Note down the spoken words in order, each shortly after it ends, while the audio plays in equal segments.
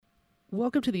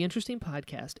Welcome to the Interesting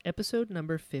Podcast, episode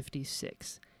number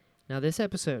 56. Now this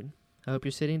episode, I hope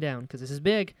you're sitting down because this is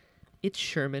big, it's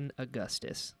Sherman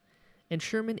Augustus. And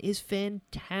Sherman is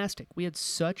fantastic. We had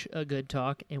such a good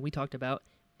talk, and we talked about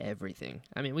everything.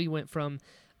 I mean, we went from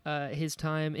his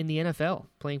time in the NFL,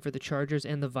 playing for the Chargers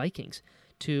and the Vikings,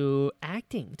 to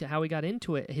acting, to how he got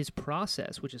into it, his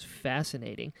process, which is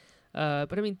fascinating.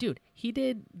 But I mean, dude, he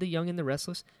did The Young and the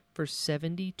Restless for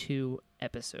 72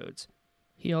 episodes.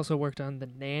 He also worked on The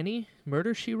Nanny,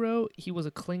 Murder, She Wrote. He was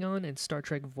a Klingon in Star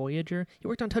Trek Voyager. He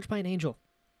worked on Touched by an Angel.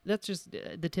 That's just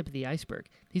the tip of the iceberg.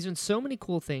 He's done so many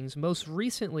cool things, most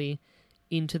recently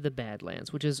Into the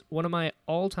Badlands, which is one of my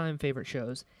all-time favorite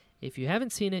shows. If you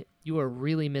haven't seen it, you are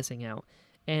really missing out.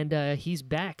 And he's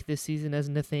back this season as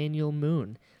Nathaniel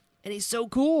Moon. And he's so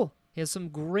cool. He has some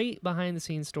great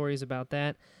behind-the-scenes stories about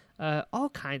that. All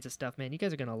kinds of stuff, man. You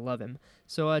guys are going to love him.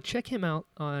 So check him out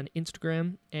on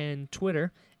Instagram and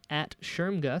Twitter at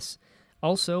Shermgus.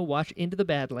 Also, watch Into the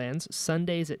Badlands,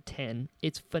 Sundays at 10.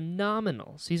 It's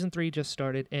phenomenal. Season 3 just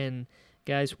started, and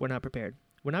guys, we're not prepared.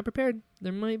 We're not prepared.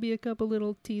 There might be a couple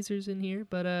little teasers in here,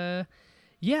 but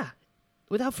yeah.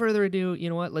 Without further ado, you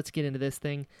know what? Let's get into this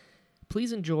thing.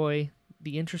 Please enjoy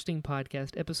the Interesting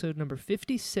Podcast, episode number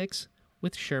 56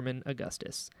 with Sherman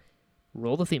Augustus.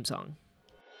 Roll the theme song.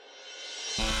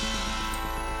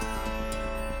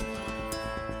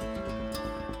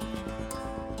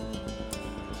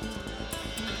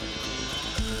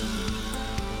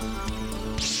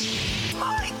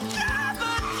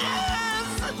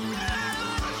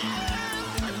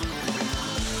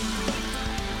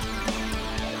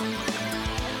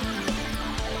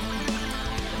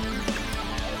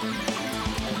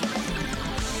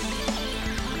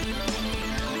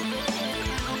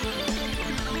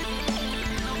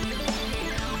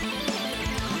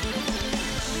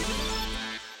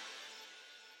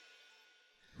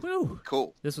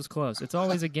 Cool. This was close. It's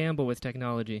always a gamble with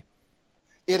technology.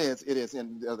 It is.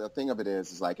 And the thing of it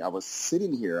is like I was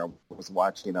sitting here, I was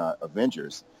watching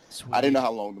Avengers. Sweet. I didn't know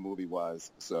how long the movie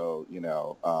was, so,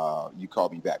 you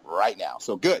called me back right now.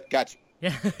 So good, got you.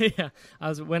 Yeah.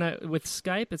 With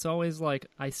Skype, it's always like,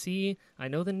 I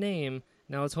know the name,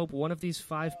 now let's hope one of these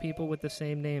 5 people with the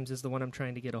same names is the one I'm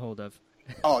trying to get a hold of.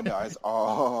 Oh, no, it's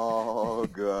all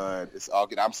good. It's all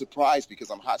good. I'm surprised because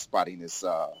I'm hotspotting this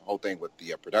whole thing with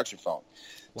the production phone.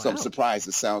 Wow. So I'm surprised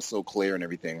it sounds so clear and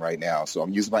everything right now. So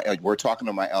I'm using we're talking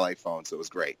on my LA phone, so it was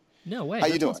great. No way. How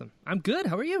you doing? Awesome. I'm good.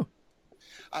 How are you?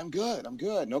 I'm good.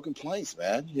 No complaints,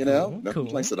 man. Cool. No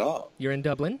complaints at all. You're in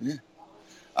Dublin? Yeah.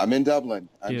 I'm in Dublin.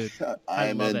 Dude,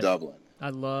 I'm in Dublin.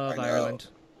 I love Ireland.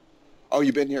 Oh,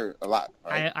 you've been here a lot,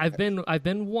 right? I've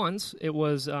been once. It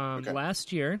was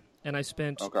last year, and I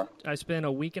spent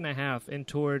a week and a half and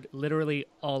toured literally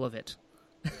all of it.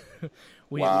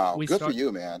 Wow, good for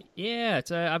you, man. Yeah,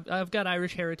 it's I've got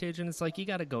Irish heritage, and it's like you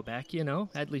got to go back,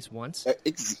 at least once.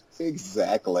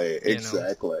 Exactly.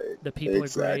 The people are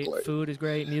great, food is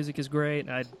great, music is great.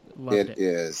 I loved it. It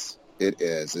is.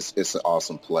 It's an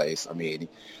awesome place. I mean,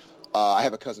 I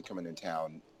have a cousin coming in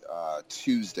town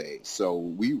Tuesday, so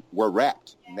we're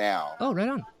wrapped now. Oh, right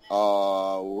on.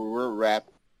 We're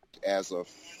wrapped as of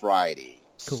Friday.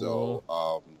 Cool.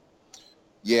 So,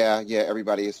 yeah,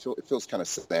 everybody it feels kind of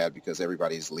sad because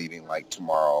everybody's leaving like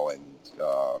tomorrow and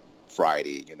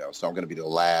Friday, so I'm going to be the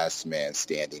last man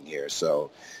standing here. So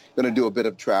I'm going to do a bit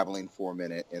of traveling for a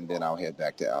minute, and then I'll head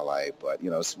back to LA. But,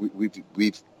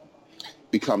 we've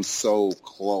become so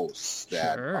close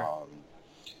that, sure.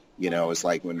 It's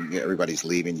like when everybody's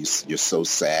leaving, you're so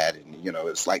sad. And,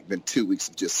 it's like been 2 weeks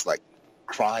of just like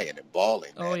crying and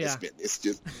bawling. Man. Oh, yeah.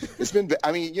 It's been,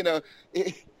 I mean,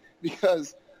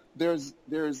 because there's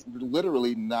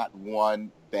literally not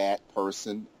one bad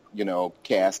person,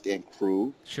 cast and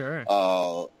crew.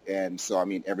 Sure. And so, I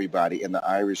mean, everybody in the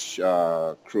Irish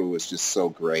crew is just so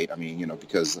great. I mean,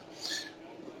 because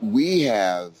we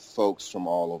have folks from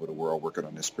all over the world working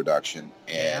on this production,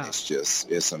 and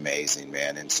it's amazing,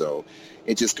 man. And so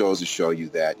it just goes to show you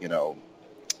that,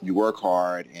 you work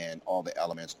hard and all the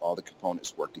elements, all the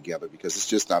components work together, because it's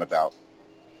just not about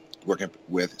working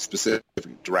with specific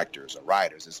directors or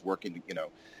writers. It's working,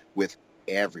 with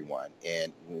everyone.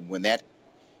 And when that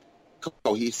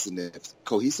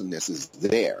cohesiveness is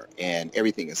there and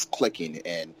everything is clicking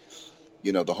and,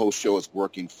 the whole show is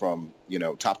working from,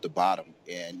 top to bottom.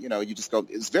 And, you just go,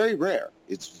 it's very rare.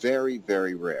 It's very,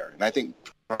 very rare. And I think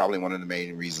probably one of the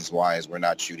main reasons why is we're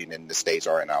not shooting in the States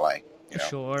or in LA.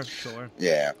 Sure.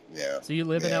 Yeah. So you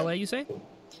live in LA, you say?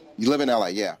 You live in LA,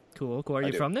 yeah. Cool. Are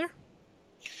you from there?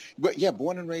 But yeah,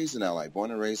 born and raised in LA.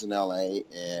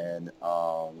 And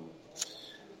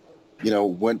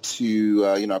went to,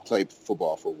 I played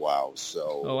football for a while.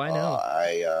 So I know.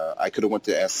 I could have went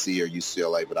to SC or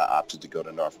UCLA, but I opted to go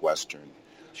to Northwestern.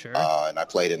 Sure. And I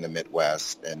played in the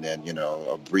Midwest, and then,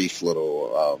 a brief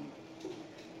little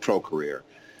pro career.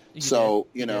 It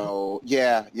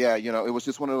was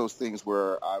just one of those things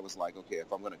where I was like, okay,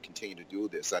 if I'm going to continue to do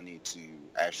this, I need to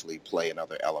actually play in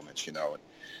other elements,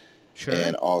 Sure.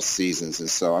 And all seasons. And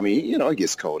so, it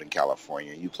gets cold in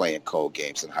California. You play in cold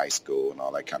games in high school and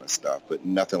all that kind of stuff, but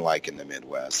nothing like in the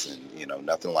Midwest and,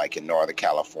 nothing like in Northern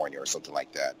California or something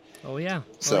like that. Oh, yeah.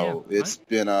 So it's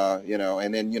been,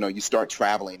 and then, you start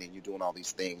traveling and you're doing all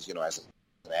these things, as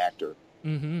an actor.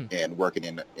 Mm-hmm. And working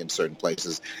in certain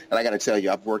places. And I got to tell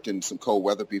you, I've worked in some cold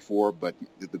weather before, but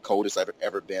the coldest I've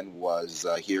ever been was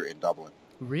here in Dublin.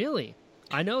 Really?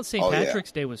 I know St.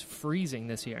 Patrick's Day was freezing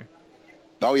this year.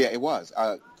 Oh, yeah, it was.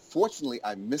 Fortunately,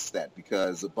 I missed that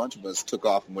because a bunch of us took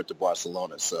off and went to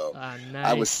Barcelona. So nice.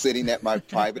 I was sitting at my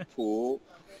private pool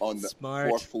on the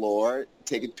fourth floor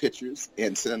taking pictures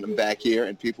and sending them back here,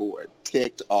 and people were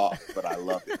ticked off, but I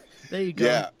loved it. There you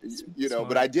go. Yeah,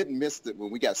 but I didn't miss it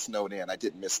when we got snowed in. I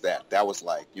didn't miss that. That was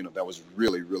like, that was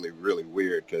really, really, really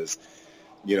weird because,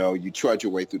 you trudge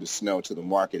your way through the snow to the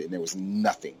market and there was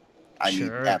nothing. I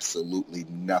mean, absolutely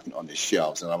nothing on the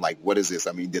shelves. And I'm like, what is this?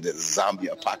 Did a zombie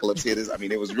apocalypse hit us?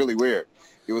 It was really weird.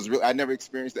 It was I never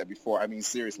experienced that before.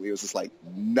 Seriously, it was just like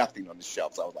nothing on the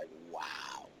shelves. I was like, wow.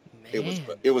 Man.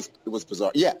 It was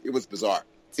bizarre. Yeah, it was bizarre.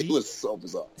 It was so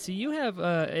bizarre. See, you have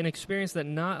an experience that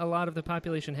not a lot of the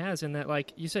population has, in that,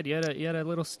 like you said, you had a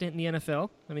little stint in the NFL.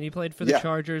 You played for the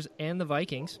Chargers and the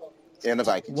Vikings. And the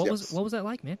Vikings. What was that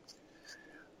like, man?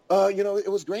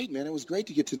 It was great, man. It was great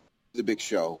to get to the big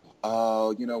show.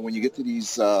 When you get to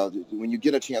these, when you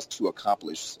get a chance to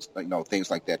accomplish, things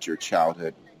like that, your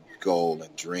childhood goal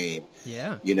and dream.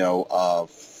 Yeah.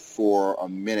 For a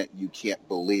minute you can't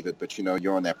believe it, but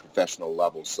you're on that professional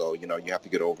level, so you have to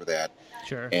get over that.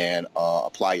 Sure. And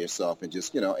apply yourself and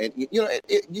just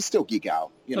you still geek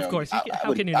out. Of course.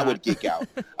 How can you not? I would geek out.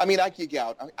 I geek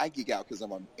out. I geek out because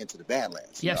I'm into the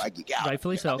Badlands. Yes, I geek out.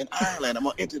 rightfully so. I'm in Ireland. I'm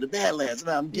into the Badlands,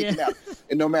 and I'm geeking out.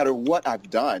 And no matter what I've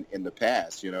done in the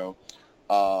past,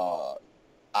 I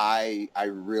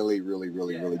really, really,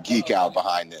 really, really geek out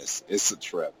behind this. It's a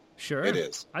trip. Sure. It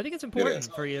is. I think it's important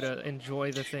for you to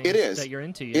enjoy the things that you're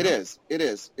into. It is.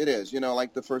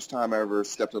 Like the first time I ever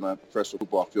stepped on a professional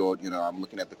football field, I'm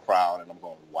looking at the crowd and I'm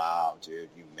going, wow, dude,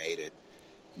 you made it.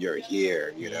 You're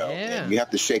here, And you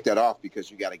have to shake that off because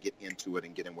you got to get into it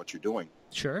and get in what you're doing.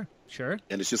 Sure.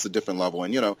 And it's just a different level.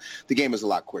 And, the game is a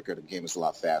lot quicker. The game is a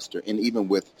lot faster. And even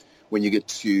when you get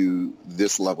to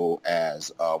this level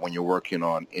as when you're working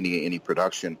on any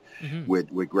production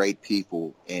with great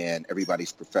people and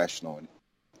everybody's professional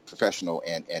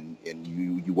and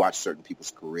you watch certain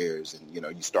people's careers and,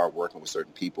 you start working with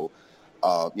certain people,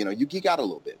 you geek out a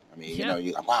little bit.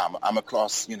 Wow, I'm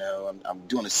across, I'm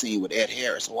doing a scene with Ed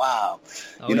Harris. Wow.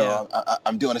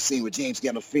 I'm doing a scene with James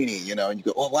Gandolfini, and you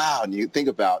go, oh, wow. And you think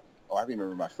about, I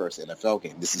remember my first NFL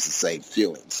game. This is the same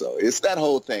feeling. So it's that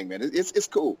whole thing, man. It's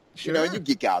cool. Sure. You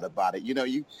geek out about it.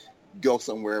 You go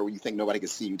somewhere where you think nobody can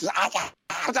see you. Just, I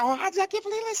can't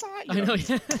believe this. I know.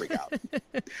 Freak out.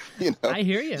 I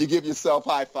hear you. You give yourself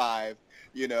high five.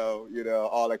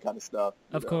 All that kind of stuff.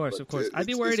 Of course. I'd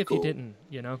be worried if you didn't,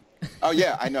 Oh,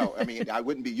 yeah, I know. I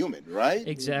wouldn't be human, right?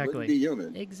 Exactly. Wouldn't be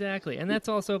human. Exactly. And that's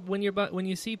also, when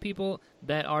you see people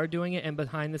that are doing it and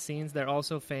behind the scenes, they're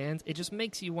also fans, it just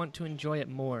makes you want to enjoy it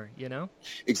more,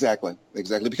 Exactly.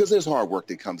 Because there's hard work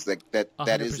that comes,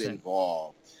 that is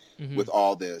involved with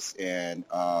all this. And,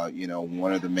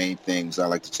 one of the main things I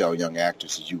like to tell young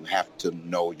actors is you have to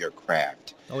know your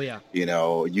craft. Oh, yeah.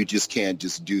 You just can't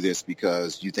just do this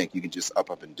because you think you can just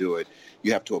up and do it.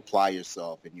 You have to apply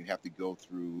yourself, and you have to go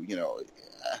through,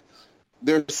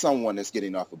 there's someone that's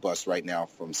getting off a bus right now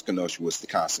from Kenosha,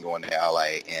 Wisconsin, going to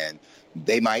L.A., and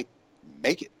they might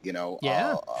make it,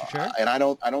 Yeah, sure. And I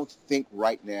don't think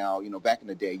right now, back in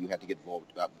the day, you had to get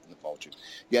vouchers.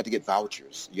 You had to get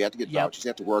vouchers. You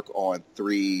had to work on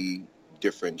 3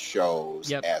 different shows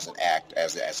as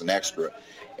an extra.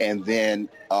 And then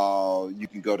you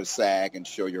can go to SAG and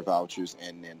show your vouchers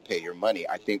and then pay your money.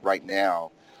 I think right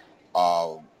now,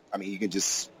 you can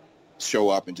just show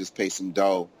up and just pay some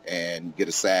dough and get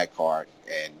a SAG card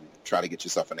and try to get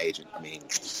yourself an agent.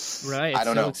 Right. I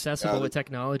don't know. It's so accessible with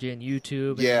technology and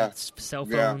YouTube and cell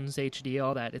phones, HD,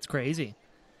 all that. It's crazy.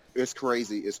 It's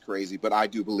crazy. But I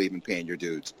do believe in paying your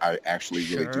dues. I actually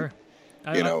really do.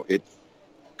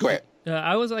 Go ahead.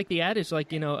 I always like the adage,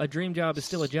 a dream job is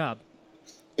still a job.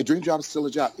 A dream job is still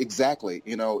a job. Exactly.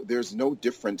 There's no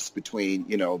difference between,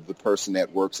 the person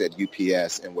that works at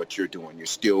UPS and what you're doing. You're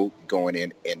still going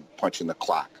in and punching the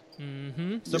clock. Mm-hmm.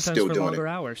 You're Sometimes still for doing longer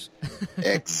it. hours.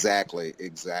 Exactly.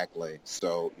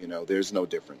 So, there's no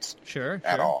difference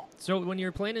at all. So when you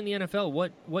were playing in the NFL,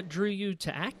 what drew you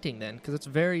to acting then? Because it's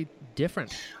very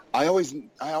different. I always knew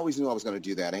I was going to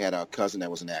do that. I had a cousin that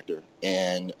was an actor,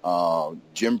 and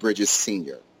Jim Bridges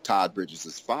Sr., Todd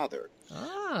Bridges' father,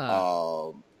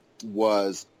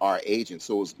 was our agent.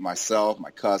 So it was myself, my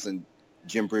cousin,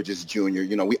 Jim Bridges Jr.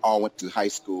 We all went to high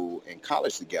school and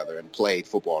college together and played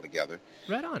football together.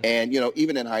 Right on. And,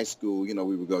 even in high school, we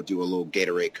would go do a little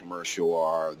Gatorade commercial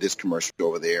or this commercial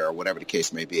over there or whatever the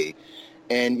case may be.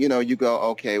 And, you go,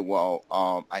 okay, well,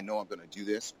 I know I'm going to do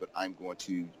this, but I'm going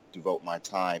to devote my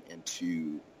time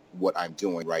into what I'm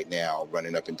doing right now,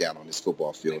 running up and down on this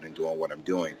football field and doing what I'm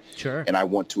doing. Sure. And I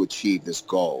want to achieve this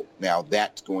goal. Now,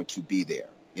 that's going to be there,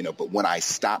 but when I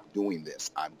stop doing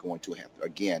this, I'm going to have to,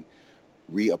 again,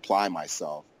 reapply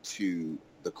myself to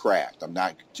the craft. I'm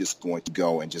not just going to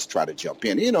go and just try to jump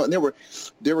in. And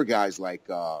there were guys like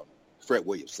Fred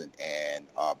Williamson and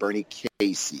Bernie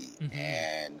Casey mm-hmm.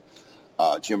 and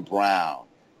Jim Brown,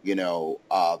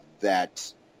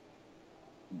 that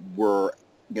were,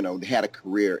 had a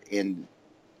career in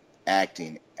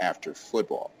acting after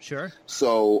football. Sure.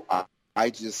 So I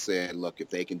just said, look, if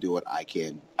they can do it, I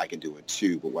can do it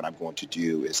too. But what I'm going to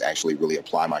do is actually really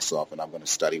apply myself, and I'm going to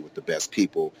study with the best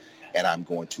people, and I'm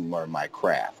going to learn my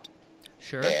craft.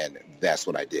 Sure. And that's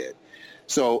what I did.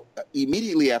 So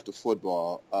immediately after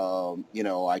football,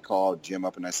 I called Jim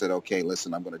up and I said, okay,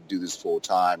 listen, I'm going to do this full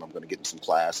time. I'm going to get in some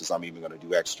classes. I'm even going to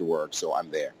do extra work. So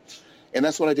I'm there. And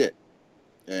that's what I did.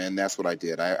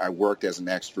 I worked as an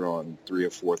extra on 3 or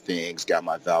 4 things, got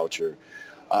my voucher.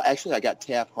 Actually, I got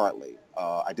Taft-Hartley.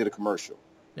 I did a commercial.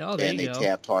 Oh, there and you they go.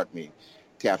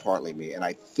 Taft-Hartley me. And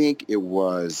I think it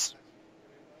was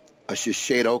a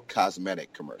Shiseido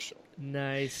cosmetic commercial.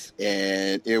 Nice.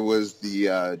 And it was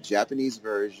the Japanese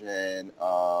version.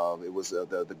 It was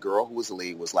the girl who was the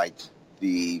lead was like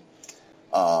she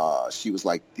was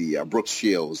like the Brooke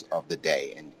Shields of the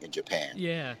day in Japan.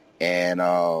 Yeah. And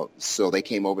so they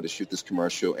came over to shoot this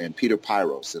commercial, and Peter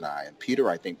Pyros and Peter,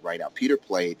 I think right now, Peter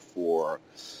played for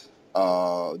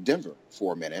Denver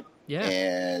for a minute. Yeah.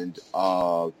 And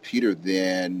Peter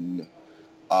then,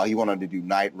 he went on to do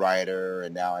Knight Rider,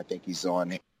 and now I think he's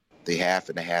on the Half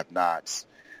and the Have-Nots.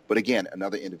 But again,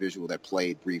 another individual that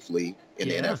played briefly in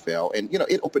the NFL. And,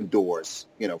 it opened doors,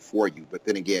 for you. But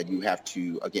then again, you have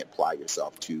to, again, apply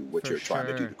yourself to what you're trying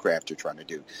to do, the craft you're trying to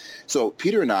do. So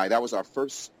Peter and I, that was our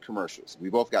first commercials. We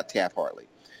both got Taft-Hartley.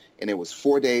 And it was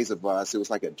 4 days of us. It was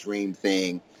like a dream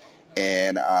thing.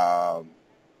 And,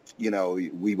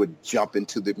 we would jumped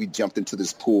into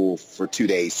this pool for 2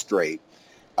 days straight.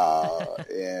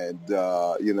 Then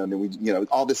we,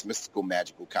 all this mystical,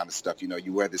 magical kind of stuff.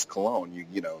 You wear this cologne.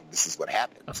 This is what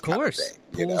happens. Of course,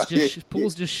 kind of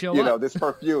pools just show up. This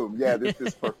perfume. Yeah,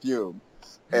 this perfume.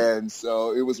 And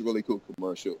so it was a really cool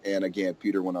commercial. And again,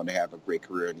 Peter went on to have a great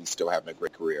career, and he's still having a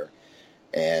great career.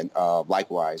 And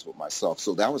likewise with myself.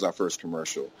 So that was our first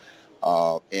commercial.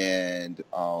 I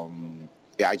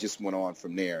just went on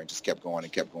from there and just kept going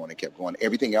and kept going and kept going.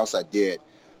 Everything else I did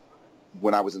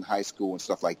when I was in high school and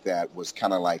stuff like that was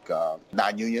kind of like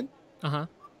non-union. Of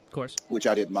course. Which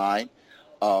I didn't mind.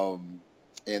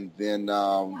 And then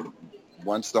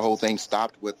once the whole thing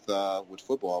stopped with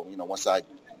football, once I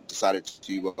decided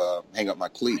to hang up my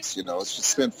cleats, it's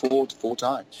just been full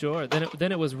time. Sure.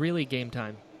 Then it was really game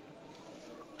time.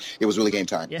 It was really game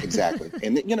time. Yeah. Exactly.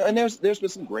 And and there's been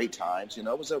some great times. It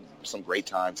was some great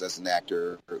times as an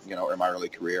actor. In my early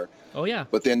career. Oh yeah.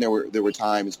 But then there were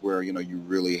times where you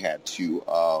really had to.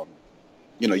 I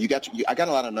got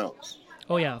a lot of no's.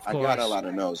 Oh yeah, of course. I got a lot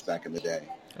of no's back in the day.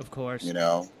 Of course. It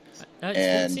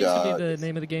seems to be the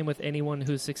name of the game with anyone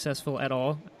who's successful at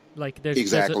all. Like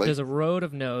there's a road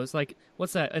of no's. Like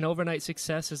what's that? An overnight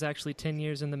success is actually 10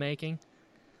 years in the making.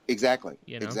 Exactly.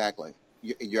 Exactly.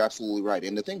 You're absolutely right.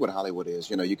 And the thing with Hollywood is,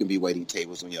 you can be waiting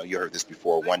tables when, you heard this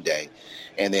before one day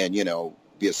and then,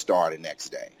 be a star the next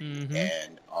day. Mm-hmm.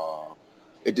 And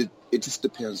it just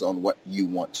depends on what you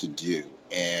want to do.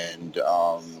 And,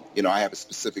 I have a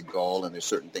specific goal and there's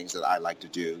certain things that I like to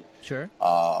do. Sure.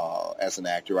 As an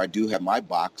actor, I do have my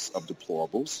box of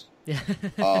deplorables. Yeah,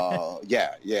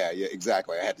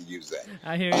 exactly. I had to use that.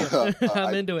 I hear you.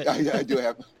 I'm into it. I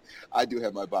do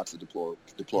have my box of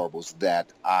deplorables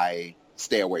that I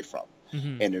stay away from.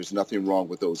 Mm-hmm. And there's nothing wrong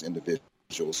with those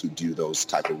individuals who do those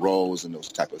type of roles and those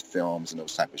type of films and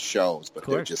those type of shows, but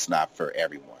they're just not for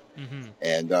everyone. Mm-hmm.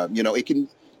 And, it can,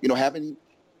 having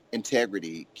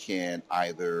integrity can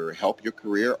either help your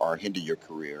career or hinder your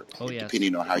career, yes.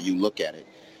 depending on how you look at it.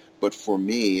 But for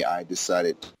me, I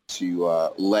decided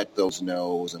to let those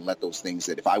no's and let those things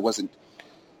that if I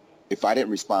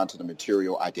didn't respond to the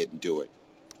material, I didn't do it.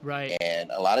 Right.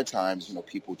 And a lot of times,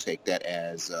 people take that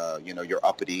as, you're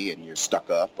uppity and you're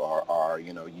stuck up, or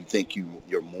you think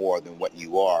you're more than what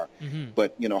you are. Mm-hmm.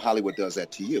 But, Hollywood does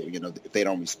that to you. If they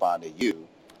don't respond to you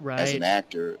as an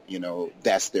actor,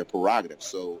 that's their prerogative.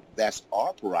 So that's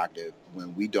our prerogative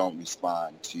when we don't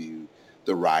respond to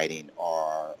the writing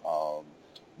or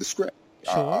the script,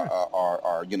 sure.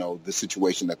 or the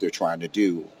situation that they're trying to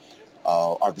do,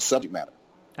 or the subject matter.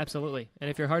 Absolutely. And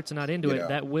if your heart's not into it,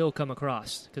 that will come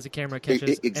across because the camera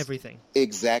catches everything.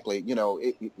 Exactly.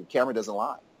 The camera doesn't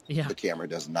lie. Yeah. The camera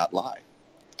does not lie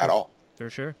at all. For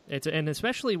sure. And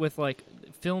especially with like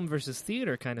film versus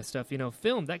theater kind of stuff,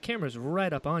 film, that camera's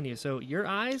right up on you. So your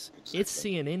eyes, it's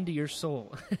seeing into your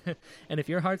soul. And if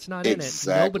your heart's not in it,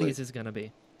 nobody's is going to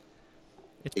be.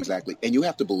 Exactly. And you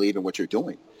have to believe in what you're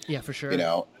doing. Yeah, for sure.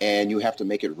 And you have to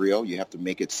make it real. You have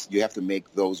to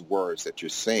make those words that you're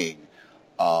saying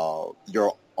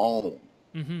your own,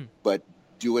 mm-hmm. but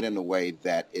do it in a way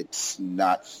that it's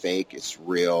not fake, it's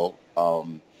real.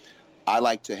 I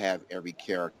like to have every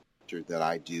character that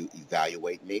I do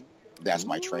evaluate me. That's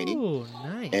my training. Oh,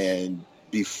 nice. And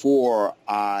before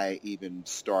I even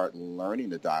start learning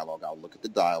the dialogue, I'll look at the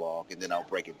dialogue and then I'll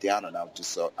break it down and I'll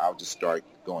just start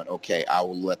going, okay, I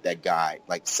will let that guy,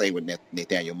 like say with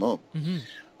Nathaniel Moon.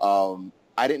 Mm-hmm.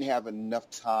 I didn't have enough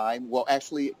time. Well,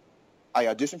 actually, I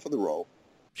auditioned for the role.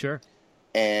 Sure.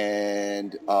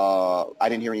 And I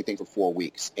didn't hear anything for 4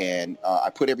 weeks. And I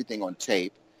put everything on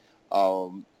tape.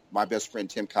 My best friend,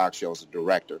 Tim Cockshell, is the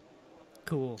director.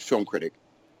 Cool. Film critic.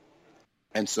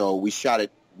 And so we shot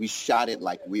it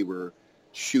like we were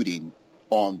shooting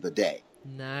on the day.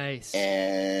 Nice.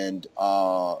 And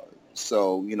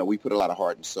so, we put a lot of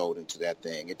heart and soul into that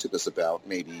thing. It took us about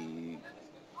maybe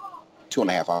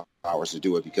 2.5 hours to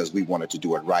do it because we wanted to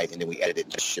do it right. And then we edited it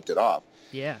and just shipped it off.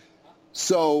 Yeah.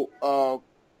 So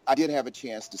I did have a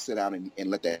chance to sit down and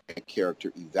let that character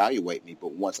evaluate me.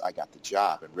 But once I got the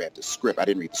job and read the script, I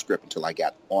didn't read the script until I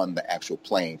got on the actual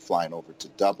plane flying over to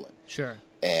Dublin. Sure.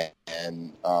 And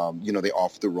they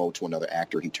offered the role to another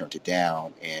actor. He turned it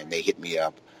down, and they hit me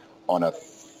up on a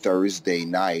Thursday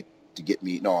night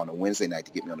on a Wednesday night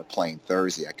to get me on the plane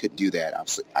Thursday. I couldn't do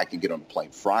that. I can get on the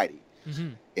plane Friday. Mm-hmm.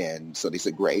 And so they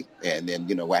said, great. And then,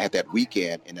 I had that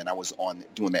weekend, and then I was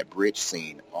doing that bridge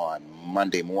scene on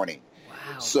Monday morning.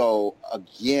 Wow. So,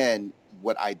 again,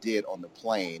 what I did on the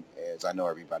plane is I know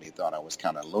everybody thought I was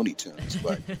kind of Looney Tunes,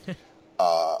 but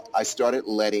I started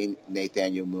letting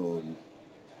Nathaniel Moon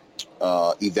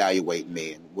evaluate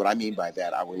me. And what I mean by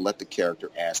that, I would let the character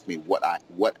ask me what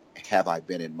have I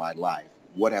been in my life?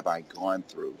 What have I gone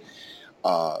through?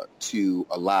 To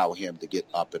allow him to get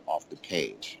up and off the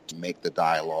page, to make the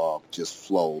dialogue just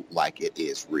flow like it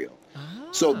is real.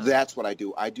 So that's what I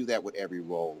do. I do that with every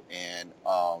role. And,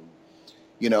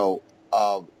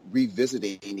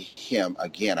 revisiting him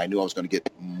again, I knew I was going to get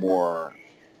more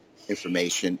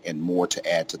information and more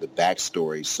to add to the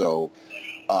backstory. So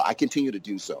I continue to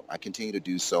do so. I continue to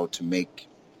do so to make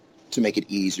it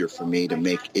easier for me, to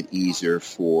make it easier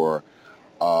for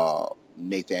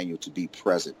Nathaniel to be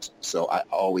present. So I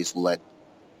always let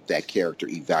that character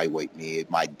evaluate me,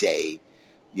 my day,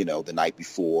 the night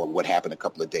before, what happened a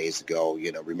couple of days ago,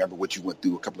 remember what you went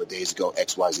through a couple of days ago,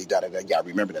 XYZ, da-da-da. Yeah, I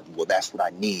remember that. Well, that's what I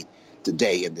need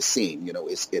today in the scene.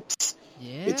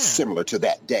 It's similar to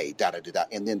that day, da-da-da-da.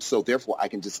 And then so therefore I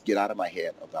can just get out of my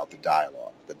head about the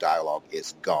dialogue. The dialogue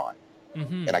is gone.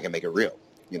 Mm-hmm. And I can make it real,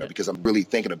 because I'm really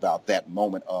thinking about that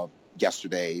moment of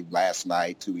yesterday, last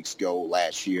night, 2 weeks ago,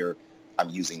 last year. I'm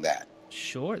using that.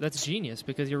 Sure, that's genius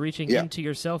because you're reaching into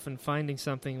yourself and finding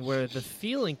something where the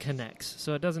feeling connects.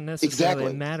 So it doesn't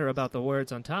necessarily matter about the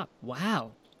words on top.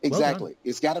 Wow. Exactly. Well,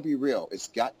 it's got to be real. It's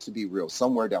got to be real.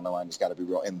 Somewhere down the line, it's got to be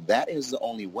real. And that is the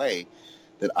only way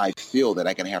that I feel that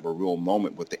I can have a real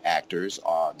moment with the actors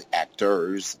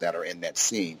that are in that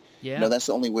scene. Yeah. That's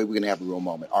the only way we're going to have a real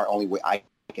moment. Our only way I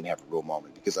can have a real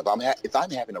moment. Because if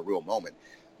I'm having a real moment,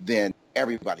 then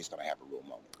everybody's going to have a real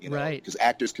moment. Right. Because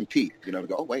actors compete, to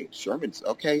go, oh, wait, Sherman's,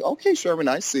 okay, Sherman,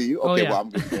 I see you. Okay, well,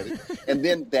 I'm going to get it. And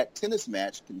then that tennis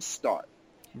match can start.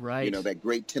 Right. That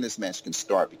great tennis match can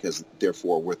start because,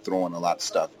 therefore, we're throwing a lot of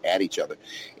stuff at each other.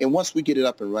 And once we get it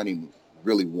up and running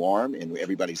really warm and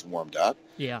everybody's warmed up,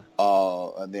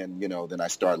 and then, then I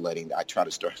try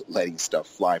to start letting stuff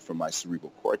fly from my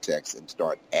cerebral cortex and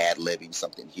start ad-libbing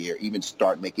something here, even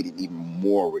start making it even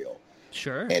more real.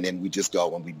 Sure. And then we just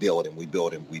go and we build and we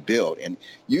build and we build. And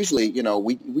usually,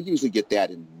 we usually get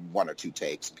that in one or two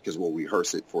takes because we'll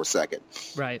rehearse it for a second.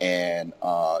 Right. And,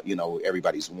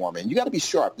 everybody's warm. And you got to be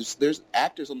sharp. There's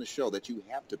actors on the show that you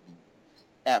have to be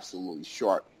absolutely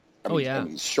sharp. I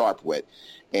mean, sharp with.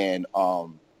 And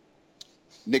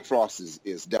Nick Frost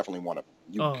is definitely one of them.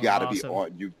 You got to be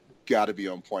on. You got to be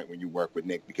on point when you work with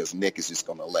Nick because Nick is just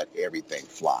going to let everything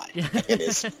fly.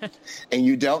 And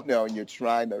you don't know, and you're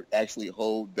trying to actually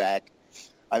hold back.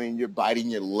 I mean, you're biting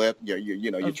your lip.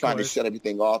 You're trying to shut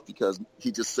everything off because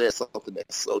he just said something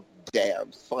that's so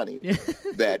damn funny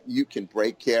that you can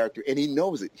break character, and he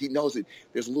knows it. He knows it.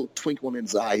 There's a little twinkle in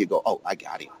his eye. He go, "Oh, I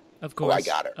got him. Of course, I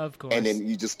got her." Of course. And then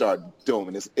you just start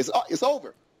doing it. It's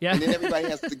over. Yeah. And then everybody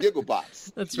has the giggle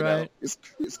box. That's right. It's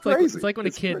crazy. It's like when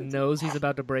a kid knows he's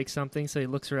about to break something, so he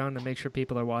looks around to make sure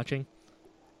people are watching.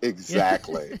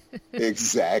 Exactly.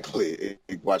 Exactly.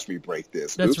 Watch me break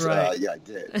this. That's Oops, right. Yeah, I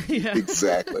did.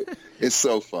 Exactly. It's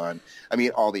so fun. I mean,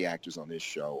 all the actors on this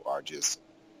show are just,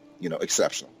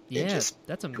 exceptional. Yeah,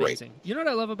 that's amazing. Great. You know what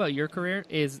I love about your career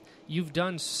is you've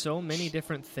done so many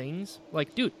different things.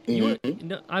 Like, dude, I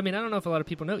don't know if a lot of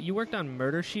people know, you worked on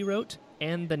Murder, She Wrote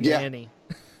and The Nanny.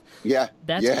 Yeah.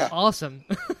 That's awesome.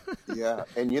 Yeah.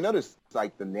 And this,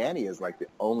 like, The Nanny is like the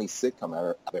only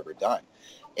sitcom I've ever done.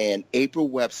 And April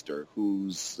Webster,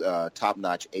 who's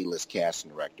top-notch A-list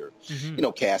casting director,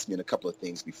 cast me in a couple of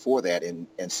things before that,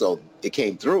 and so it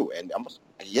came through. And I'm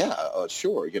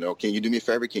sure. Can you do me a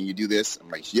favor? Can you do this? I'm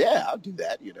like, yeah, I'll do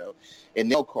that. And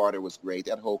Nell Carter was great.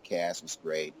 That whole cast was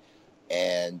great.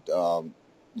 And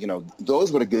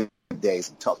those were the good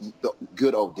days, the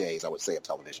good old days, I would say, of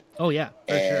television. Oh yeah,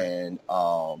 for and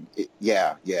sure.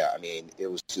 I mean,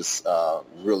 it was just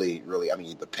really, really. I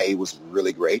mean, the pay was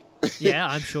really great. Yeah,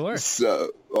 I'm sure.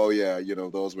 So,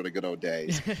 those were the good old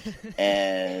days.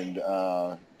 And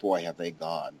boy, have they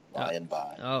gone by and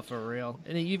by. Oh, for real.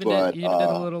 And you even did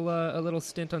a little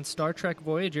stint on Star Trek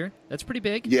Voyager. That's pretty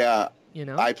big. Yeah,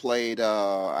 I played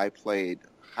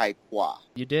Hai-Kwa.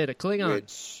 You did a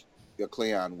Klingon.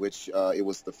 Which it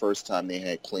was the first time they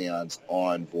had Klingons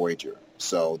on Voyager.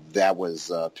 So that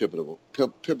was pivotal,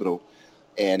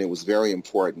 and it was very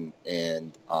important.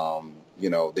 And,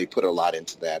 they put a lot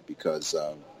into that because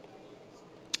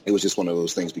it was just one of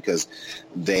those things because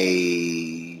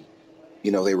they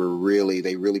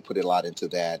really put a lot into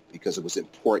that because it was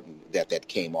important that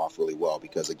came off really well.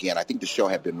 Because, again, I think the show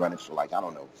had been running for 4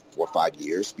 or 5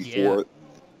 years before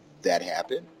that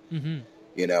happened. Mm-hmm.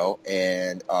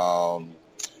 And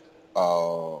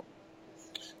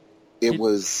it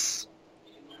was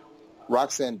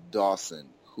Roxanne Dawson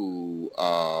who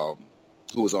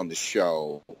was on the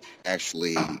show.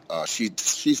 Actually,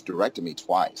 she's directed me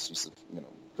twice. She's a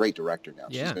great director now.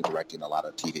 Yeah. She's been directing a lot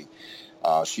of TV.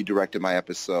 She directed my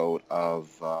episode of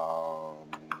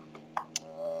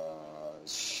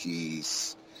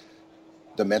she's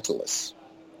The Mentalist.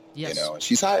 Yes. And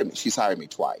she's hired me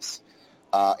twice.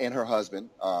 And her husband,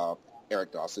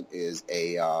 Eric Dawson, is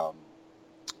a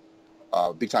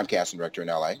big-time casting director in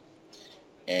L.A.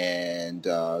 And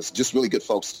it's just really good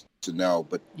folks to know.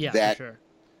 But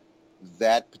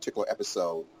that particular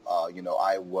episode,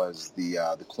 I was the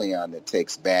Klingon that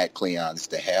takes bad Klingons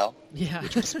to hell. Yeah.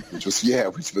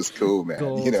 Which was cool, man.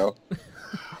 Gold.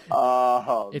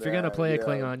 If you're gonna play a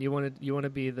Klingon, you want to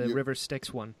be the River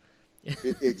Styx one.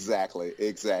 Exactly,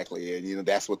 and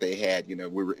that's what they had.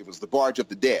 It was the barge of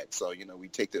the dead. So we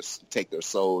take their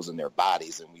souls and their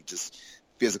bodies, and we just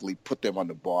physically put them on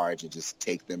the barge and just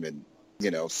take them. And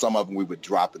some of them we would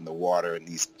drop in the water, and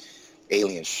these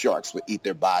alien sharks would eat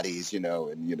their bodies. It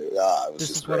was this just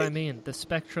is great. what I mean. The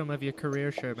spectrum of your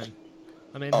career, Sherman.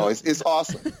 I mean, it's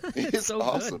awesome. It's so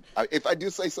awesome. If I do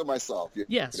say so myself.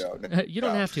 Yes, you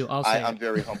don't have to. I'm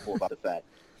very humble about the fact.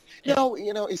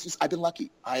 It's just I've been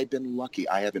lucky. I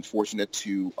have been fortunate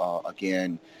to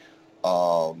again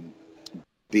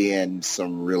be in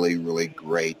some really, really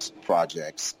great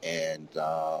projects, and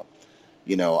I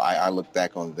look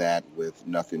back on that with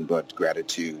nothing but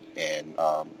gratitude, and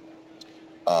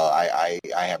I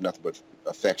have nothing but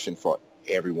affection for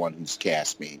everyone who's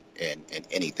cast me in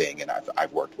anything, and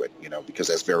I've worked with, because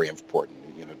that's very important,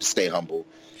 to stay humble.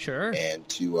 Sure. And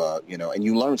to, and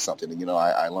you learn something. And,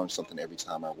 I learn something every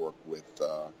time I work with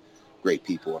great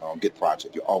people and on good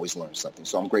projects. You always learn something.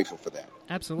 So I'm grateful for that.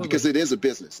 Absolutely. Because it is a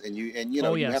business. And, you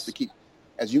have to keep,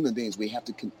 as human beings, we have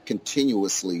to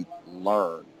continuously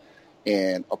learn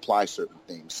and apply certain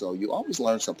things. So you always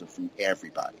learn something from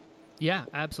everybody. Yeah,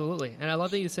 absolutely. And I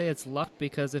love that you say it's luck,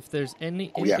 because if there's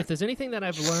anything that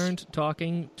I've learned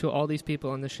talking to all these people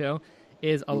on the show,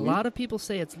 is a lot of people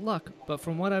say it's luck, but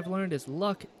from what I've learned is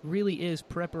luck really is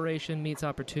preparation meets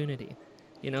opportunity.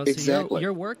 You know, so Exactly.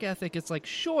 your work ethic, it's like,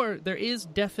 sure, there is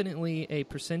definitely a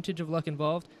percentage of luck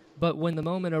involved, but when the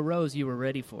moment arose, you were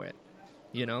ready for it,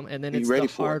 you know, and then Be it's the ready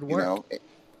for it, hard you work. know.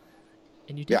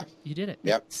 And you did Yeah. it. You did it.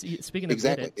 Yep. Speaking of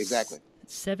did Exactly. it, Exactly.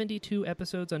 72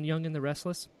 episodes on Young and the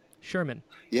Restless. Sherman.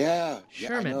 Yeah. Yeah. I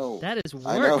Sherman, know. that is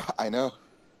I know. work. I know.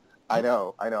 I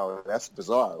know. I know. That's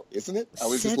bizarre, isn't it? I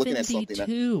was just looking at something.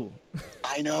 72.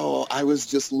 I know. I was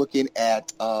just looking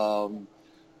at um,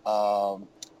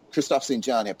 Christophe St.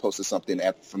 John had posted something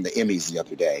from the Emmys the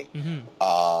other day,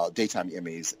 daytime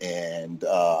Emmys, and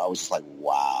I was just like,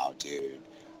 wow, dude.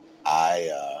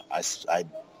 I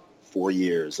 4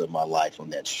 years of my life on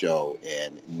that show,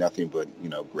 and nothing but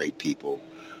great people,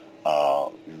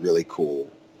 really cool.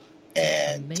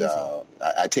 And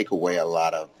I take away a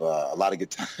lot of good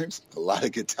times, a lot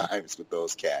of good times with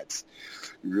those cats.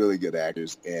 Really good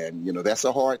actors, and that's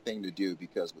a hard thing to do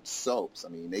because with soaps, I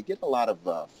mean, they get a lot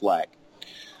of flack.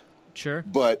 Sure,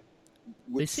 but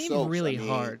with they seem soaps, really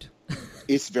hard.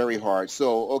 It's very hard.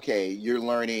 So, okay, you're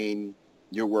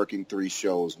working 3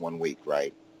 shows 1 week,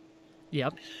 right?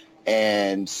 Yep.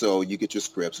 And so you get your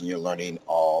scripts and you're learning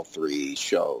all 3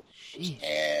 shows. Sheesh.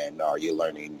 And you're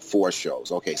learning 4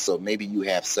 shows. Okay, so maybe you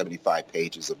have 75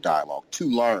 pages of dialogue to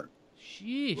learn.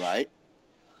 Sheesh. Right?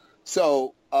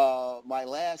 So my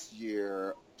last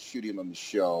year shooting on the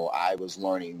show, I was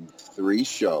learning 4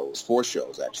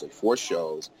 shows actually, 4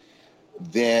 shows.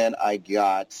 Then I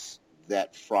got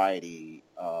that Friday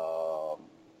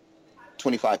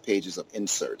 25 pages of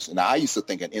inserts. And I used to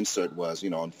think an insert was,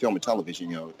 on film and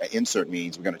television, an insert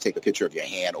means we're going to take a picture of your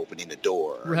hand opening the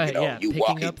door. Right, you picking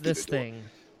walking up this thing.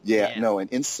 Yeah, no, an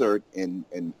insert in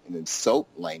soap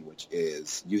language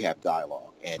is you have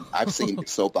dialogue. And I've seen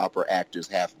soap opera actors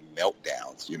have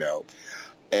meltdowns,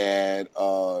 and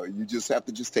you just have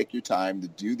to just take your time to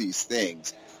do these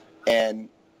things. And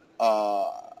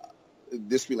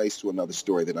this relates to another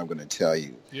story that I'm going to tell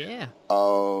you. Yeah.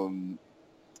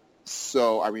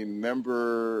 So I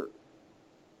remember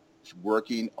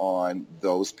working on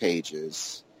those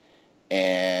pages,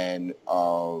 and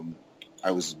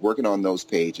I was working on those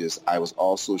pages. I was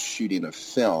also shooting a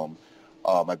film.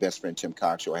 My best friend Tim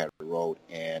Cockshaw had wrote,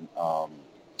 and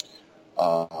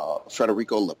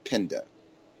Federico Lapinda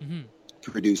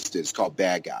produced it. It's called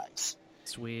Bad Guys.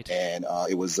 Sweet. And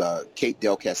it was Kate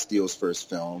Del Castillo's first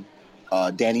film.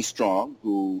 Danny Strong,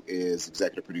 who is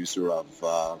executive producer of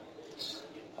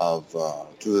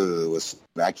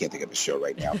I can't think of the show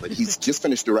right now, but he's just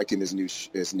finished directing his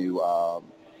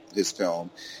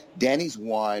film. Danny's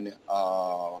won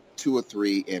 2 or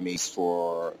 3 Emmys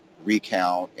for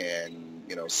Recount and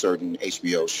certain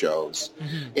HBO shows.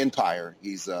 Empire,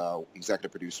 he's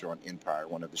executive producer on Empire,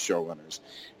 one of the showrunners,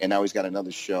 and now he's got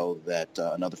another show that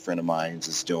another friend of mine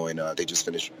is doing. They just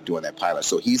finished doing that pilot,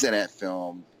 so he's in that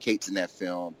film. Kate's in that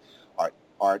film.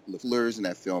 Art LaFleur's in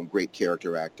that film, great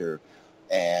character actor.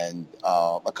 And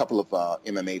a couple of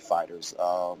MMA fighters.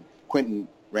 Quentin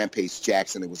Rampage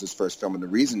Jackson, it was his first film. And the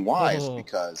reason why is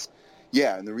because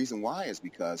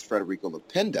Federico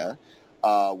Lapinda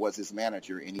was his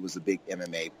manager, and he was a big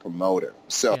MMA promoter.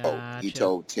 So he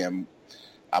told Tim,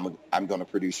 I'm going to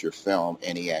produce your film.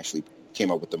 And he actually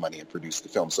came up with the money and produced the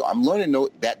film. So I'm learning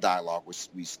that dialogue.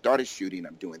 We started shooting.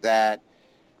 I'm doing that.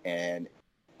 And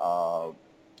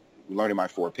learning my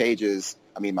 4 pages.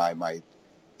 I mean, my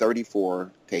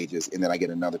 34 pages, and then I get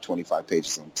another 25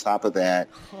 pages on top of that.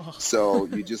 So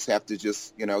you just have to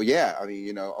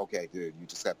okay, dude, you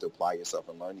just have to apply yourself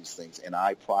and learn these things. And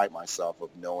I pride myself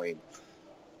of knowing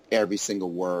every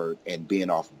single word and being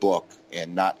off book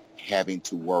and not having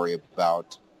to worry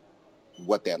about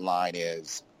what that line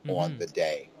is on the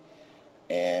day.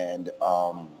 And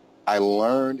I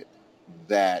learned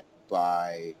that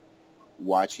by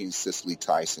watching Cicely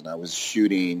Tyson. I was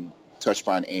shooting Touched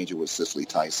by an Angel with Cicely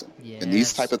Tyson. Yes. And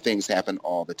these type of things happen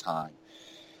all the time.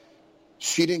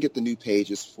 She didn't get the new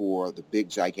pages for the big,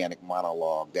 gigantic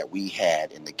monologue that we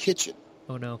had in the kitchen.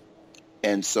 Oh, no.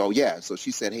 And so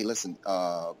she said, hey, listen,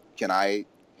 can I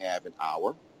have an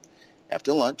hour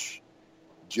after lunch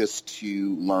just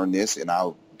to learn this, and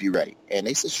I'll be ready. And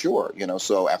they said, sure.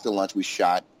 So after lunch, we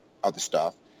shot other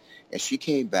stuff. And she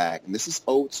came back, and this is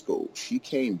old school. She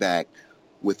came back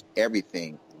with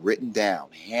everything written down,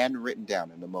 handwritten down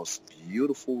in the most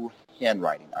beautiful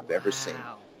handwriting I've ever seen.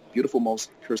 Beautiful, most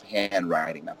crisp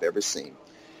handwriting I've ever seen.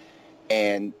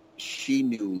 And she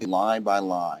knew line by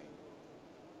line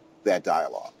that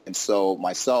dialogue. And so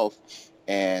myself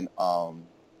and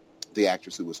the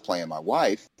actress who was playing my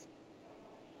wife,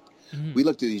 we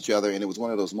looked at each other, and it was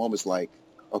one of those moments like,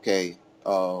 okay,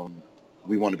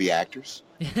 we want to be actors.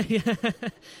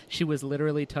 She was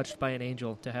literally touched by an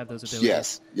angel to have those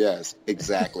abilities. Yes,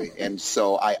 exactly. And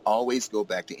so I always go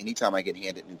back to anytime I get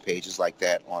handed new pages like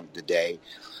that on the day,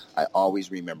 I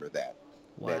always remember that.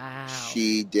 Wow. That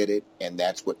she did it, and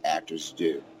that's what actors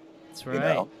do. That's right. You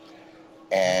know?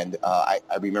 And I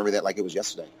remember that like it was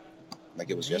yesterday. Like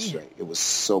it was yesterday. It was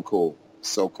so cool.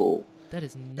 So cool. That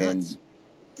is nuts. And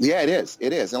yeah, it is.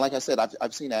 It is. And like I said,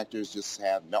 I've seen actors just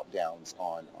have meltdowns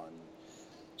on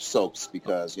soaps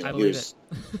because, here's,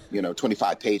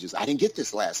 25 pages. I didn't get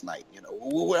this last night,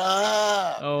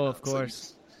 Oh, of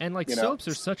course. And soaps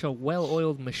are such a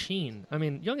well-oiled machine. I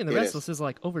mean, Young and the Restless is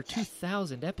like over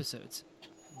 2,000 episodes.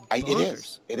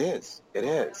 It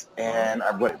is. And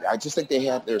I just think they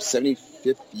had their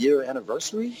 75th year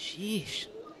anniversary. Sheesh.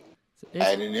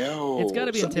 I don't know. It's got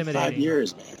to be intimidating. 5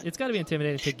 years, man. It's got to be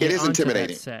intimidating to get onto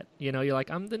that set. You're like,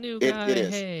 I'm the new guy. It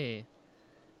is. Hey,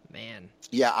 man.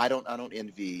 Yeah, I don't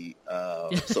envy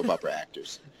soap opera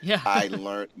actors. Yeah. I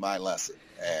learned my lesson,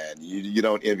 and you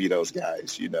don't envy those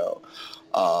guys. You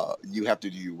have to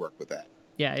do your work with that.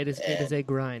 Yeah, it is. It is a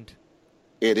grind.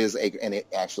 It is and it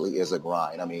actually is a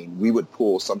grind. I mean, we would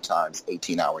pull sometimes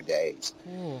 18-hour days.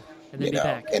 Cool. And then be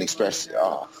back. And express.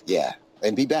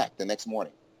 And be back the next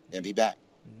morning. And be back.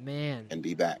 Man. And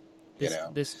be back.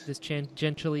 This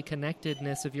gently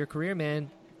connectedness of your career, man.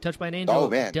 Touched by an Angel. Oh,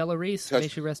 man. Della Reese, may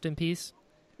she rest in peace.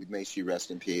 May she rest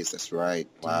in peace. That's right.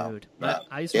 Wow. Dude. Wow.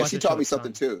 I used to watch she taught me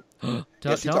something, too. She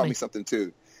taught me something,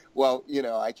 too. Well,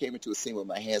 I came into a scene with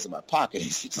my hands in my pocket,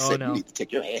 and she just said, "You need to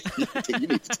take your hands.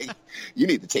 You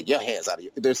need to take your hands out of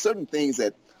your." There's certain things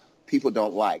that people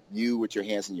don't like. You with your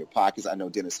hands in your pockets. I know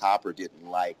Dennis Hopper didn't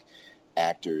like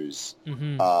actors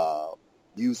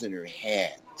using their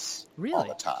hands all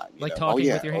the time. Like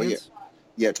talking with your hands?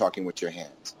 Yeah, talking with your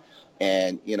hands.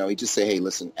 And, he just said, hey,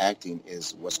 listen, acting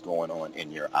is what's going on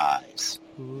in your eyes.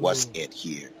 Ooh. What's in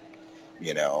here?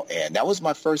 And that was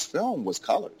my first film, was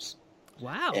Colors.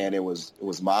 Wow. And it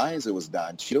was mine. It was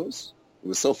Don Cheadle's. It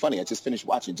was so funny. I just finished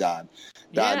watching Don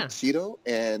Cheadle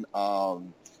and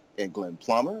Glenn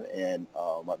Plummer and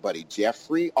my buddy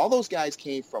Jeffrey. All those guys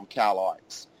came from Cal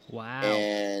Arts. Wow.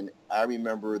 And I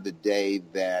remember the day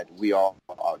that we all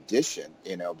auditioned,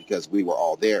 because we were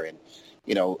all there. And,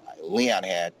 Leon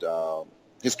had,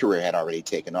 his career had already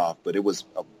taken off, but it was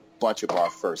a bunch of our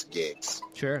first gigs.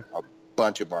 Sure. A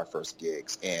bunch of our first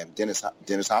gigs. And Dennis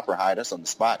Hopper hired us on the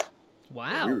spot.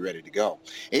 Wow. We were ready to go.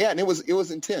 And it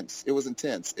was intense. It was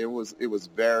intense. It was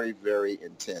very, very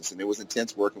intense. And it was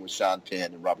intense working with Sean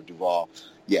Penn and Robert Duvall.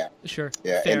 Yeah. Sure.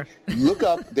 Yeah. Fair. And look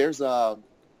up, there's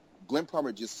Glenn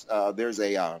Plummer there's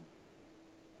a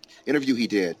interview he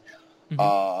did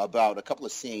about a couple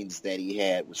of scenes that he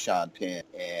had with Sean Penn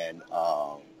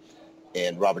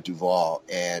and Robert Duvall.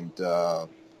 And,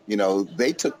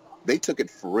 they took it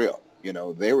for real.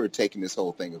 They were taking this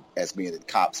whole thing as being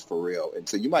cops for real. And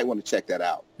so you might want to check that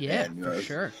out. Yeah, and, for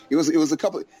sure. It was a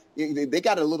couple, they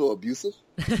got a little abusive,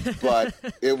 but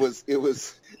it was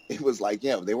like,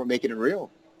 they were making it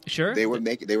real. Sure. They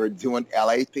were doing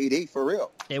LAPD for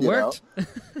real. It worked.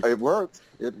 It worked.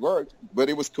 But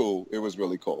it was cool. It was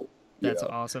really cool. That's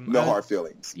awesome. No hard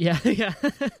feelings. Yeah.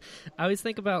 I always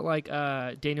think about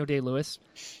Daniel Day-Lewis,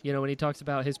 when he talks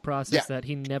about his process that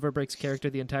he never breaks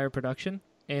character the entire production.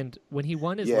 And when he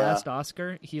won his last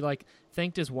Oscar, he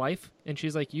thanked his wife, and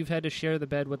she's like, "You've had to share the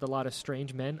bed with a lot of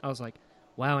strange men." I was like,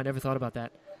 "Wow, I never thought about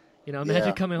that."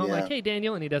 Imagine coming home like, "Hey,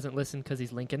 Daniel," and he doesn't listen because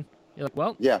he's Lincoln. You're like,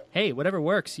 "Well, hey, whatever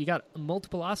works. You got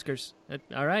multiple Oscars.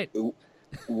 All right."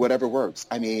 Whatever works.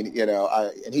 I mean,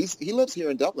 and he lives here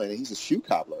in Dublin, and he's a shoe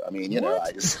cobbler. I mean, with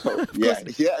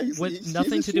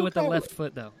nothing to do with the left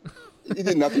foot, though. He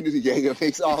did nothing to do. Yeah, he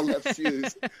makes all left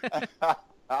shoes.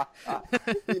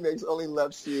 He makes only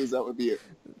left shoes. That would be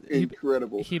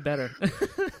incredible. He better.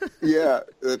 Yeah,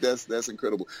 that's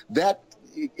incredible. That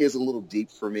is a little deep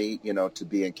for me, to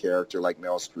be in character like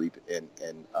Meryl Streep and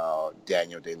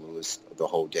Daniel Day-Lewis the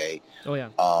whole day. Oh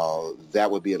yeah.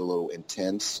 That would be a little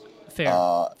intense.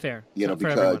 Fair.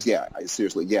 Because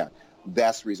seriously,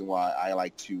 that's the reason why I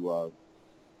like to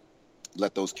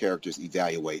let those characters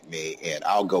evaluate me, and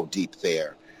I'll go deep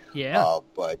there. Yeah.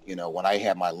 But, when I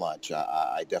have my lunch,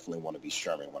 I definitely want to be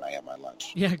Sherman when I have my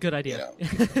lunch. Yeah, good idea.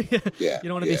 Yeah. You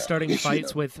don't want to be starting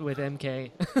fights with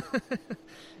MK.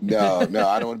 No,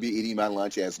 I don't want to be eating my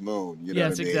lunch as Moon.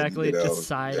 Yes, exactly. Just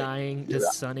side-eyeing,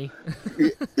 just Sunny.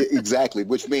 Exactly,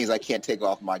 which means I can't take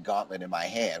off my gauntlet in my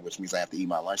hand, which means I have to eat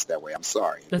my lunch that way. I'm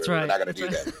sorry. That's We're right. not going to do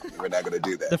that. We're not going to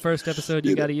do that. The first episode,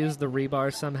 you got to use the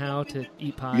rebar somehow to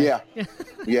eat pie.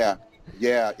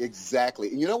 Yeah, exactly.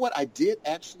 And you know what? I'm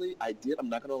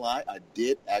not going to lie. I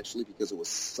did actually, because it was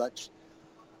such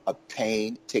of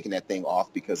pain taking that thing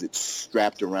off because it's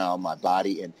strapped around my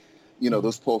body. And,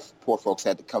 those poor folks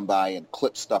had to come by and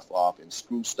clip stuff off and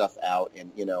screw stuff out.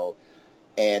 And,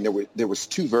 and there was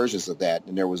two versions of that.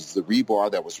 And there was the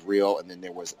rebar that was real, and then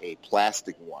there was a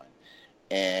plastic one.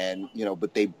 And,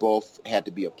 but they both had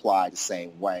to be applied the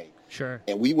same way. Sure.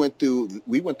 And we went through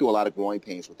a lot of growing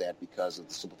pains with that because of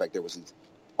the simple fact there was these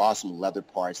awesome leather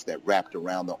parts that wrapped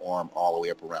around the arm all the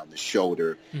way up around the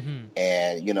shoulder. Mm-hmm.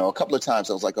 And, a couple of times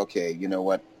I was like, okay, you know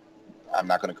what? I'm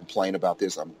not going to complain about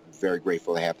this. I'm very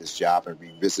grateful to have this job and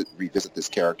revisit this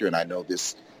character. And I know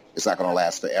this is not going to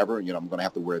last forever. I'm going to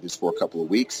have to wear this for a couple of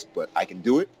weeks, but I can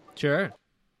do it. Sure.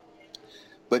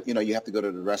 But, you have to go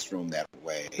to the restroom that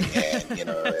way. And,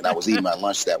 and I was eating my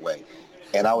lunch that way.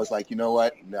 And I was like, you know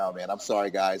what? No, man, I'm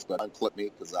sorry, guys, but unclip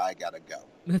me because I got to go.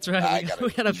 That's right. We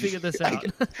got to figure this out.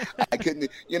 I couldn't,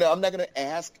 I'm not going to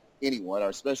ask anyone, or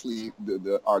especially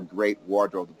our great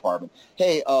wardrobe department,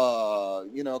 hey, can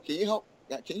you help?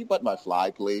 Can you button my fly,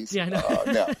 please? Yeah, no.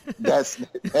 No, that's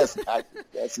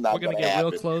not We're going to get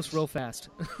happen. real close, real fast.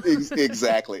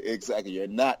 Exactly. You're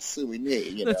not suing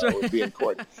me, That's right. It would be in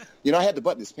court. I had to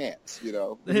button his pants,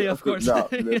 Hey, of course. No,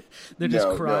 They're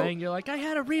just crying. No. You're like, I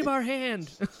had a rebar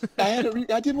hand. I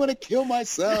didn't want to kill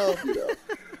myself,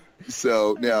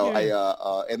 So no,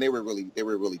 and they were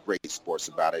really great sports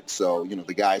about it. So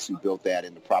the guys who built that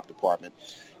in the prop department,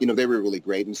 they were really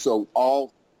great. And so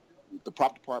all the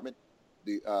prop department,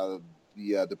 the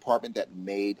department that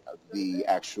made the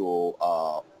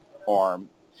actual arm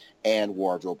and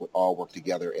wardrobe would all work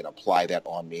together and apply that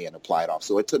on me and apply it off.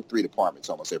 So it took 3 departments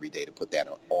almost every day to put that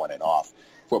on and off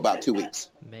for about 2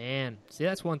 weeks. Man, see,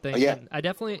 that's one thing. Yeah. And I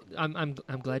definitely, I'm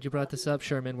glad you brought this up,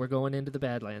 Sherman. We're going into the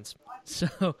Badlands.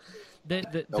 So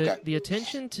the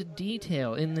attention to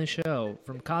detail in the show,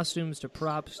 from costumes to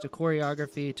props to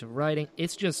choreography to writing,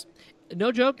 it's just,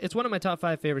 no joke, it's one of my top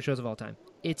 5 favorite shows of all time.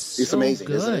 It's so amazing,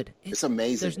 good. Isn't it? It's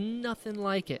amazing. There's nothing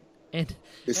like it. And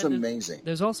it's amazing.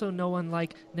 There's also no one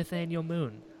like Nathaniel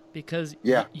Moon, because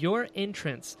your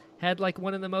entrance had like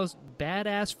one of the most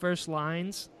badass first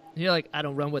lines. You're like, I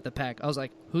don't run with the pack. I was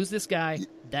like, who's this guy?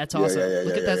 That's awesome.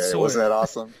 Look at that sword. Wasn't that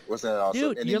awesome?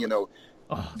 Dude, and then,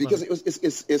 because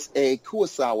it's a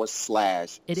Kurosawa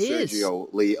 / Sergio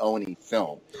Leone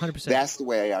film. 100%. That's the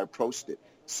way I approached it.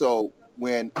 So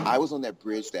when I was on that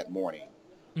bridge that morning,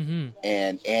 mm-hmm.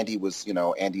 and Andy was,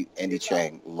 Andy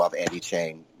Chang, love Andy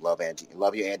Chang, love Andy,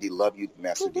 love you, Andy, love you,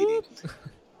 Master Didi.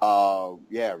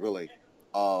 Yeah, really.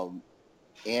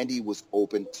 Andy was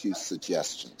open to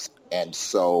suggestions. And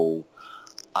so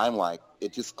I'm like,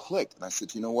 it just clicked. And I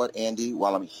said, you know what, Andy,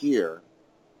 while I'm here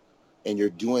and you're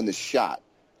doing the shot,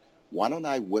 why don't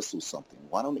I whistle something?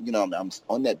 Why don't, I'm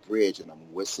on that bridge and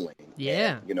I'm whistling.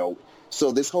 Yeah. And,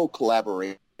 so this whole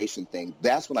collaboration thing,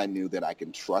 that's when I knew that I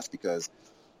can trust, because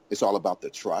it's all about the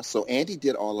trust. So Andy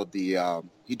did all of the,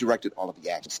 he directed all of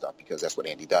the action stuff, because that's what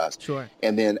Andy does. Sure.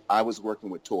 And then I was working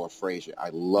with Tora Frazier.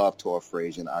 I love Tora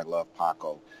Frazier and I love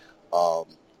Paco.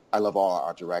 I love all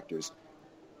our directors.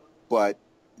 But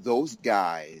those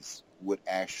guys would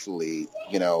actually,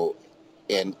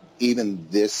 and even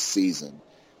this season,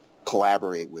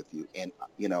 collaborate with you. And,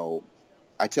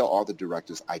 I tell all the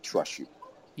directors, I trust you.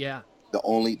 Yeah. The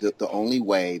only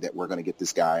way that we're going to get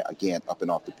this guy, again, up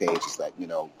and off the page is that,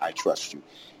 I trust you.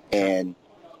 And,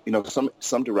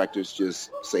 some directors just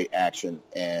say action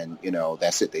and,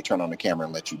 that's it. They turn on the camera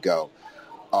and let you go.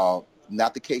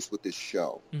 Not the case with this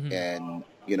show. Mm-hmm. And,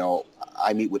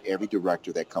 I meet with every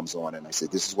director that comes on and I say,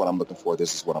 this is what I'm looking for.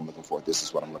 This is what I'm looking for. This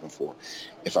is what I'm looking for.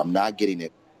 If I'm not getting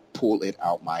it, pull it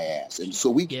out my ass. And so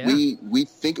we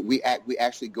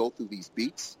actually go through these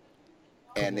beats.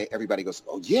 And everybody goes,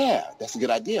 oh, yeah, that's a good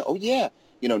idea. Oh, yeah.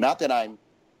 Not that I'm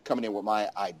coming in with my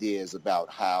ideas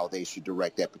about how they should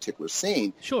direct that particular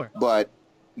scene. Sure. But,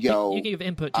 you can give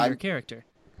input to your character.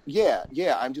 Yeah.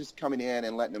 I'm just coming in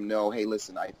and letting them know, hey,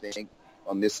 listen, I think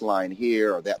on this line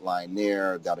here or that line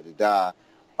there, da-da-da-da,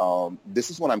 this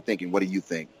is what I'm thinking. What do you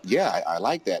think? Yeah, I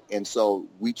like that. And so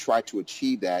we try to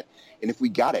achieve that. And if we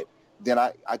got it, then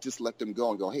I just let them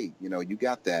go and go, hey, you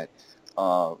got that.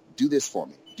 Do this for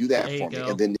me. Do that for me.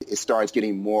 And then it starts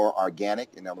getting more organic.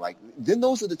 And I'm like, then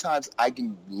those are the times I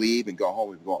can leave and go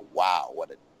home and go, wow,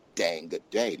 what a dang good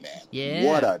day, man. Yeah.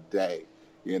 What a day,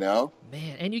 Man,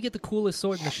 and you get the coolest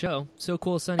sword in the show. So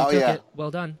cool, Sonny took it. Well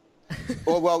done.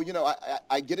 well,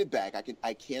 I get it back.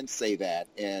 I can say that.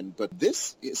 But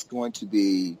this is going to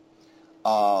be,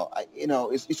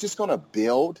 it's just going to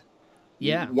build.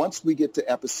 Yeah. Once we get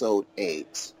to episode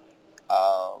 8,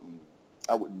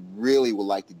 I would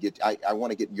like to get. I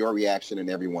want to get your reaction and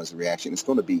everyone's reaction. It's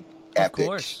going to be epic. Of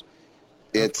course.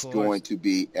 It's going to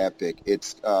be epic.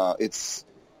 It's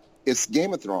it's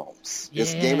Game of Thrones. Yeah.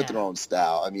 It's Game of Thrones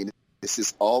style. I mean, it's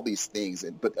just all these things.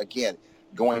 But again,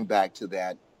 going back to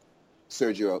that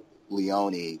Sergio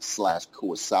Leone /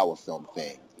 Kurosawa film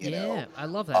thing, you know, I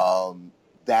love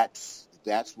that.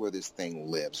 That's where this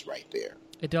thing lives right there.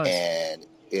 It does. And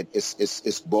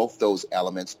it's both those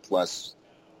elements plus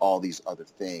all these other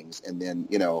things. And then,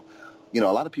 you know, a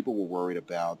lot of people were worried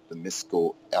about the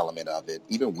mystical element of it.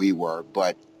 Even we were.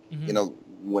 But, you know,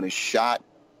 when it's shot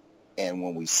and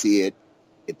when we see it,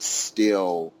 it's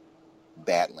still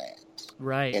Badlands.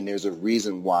 Right. And there's a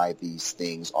reason why these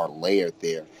things are layered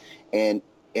there. And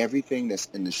everything that's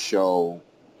in the show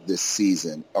this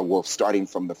season, starting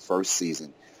from the first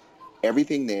season,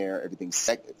 everything there,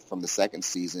 from the second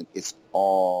season, it's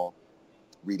all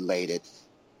related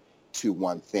to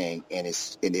one thing, and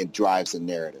it drives the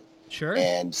narrative. Sure.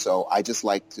 And so I just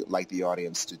like the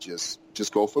audience to just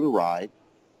go for the ride,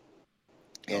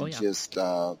 and just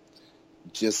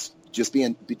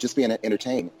being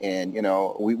entertained. And you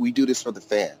know, we do this for the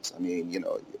fans. I mean, you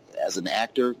know, as an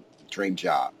actor, dream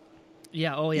job.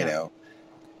 Yeah. Oh yeah. You know,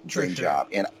 dream job.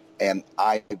 And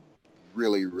I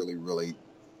really, really, really,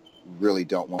 really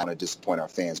don't want to disappoint our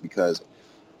fans, because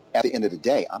at the end of the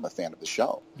day, I'm a fan of the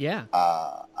show. Yeah.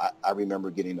 I remember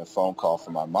getting a phone call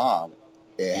from my mom,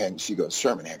 and she goes,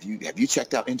 "Sherman, have you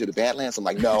checked out Into the Badlands?" I'm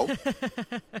like, "No,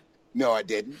 no, I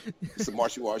didn't. It's a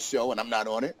martial arts show, and I'm not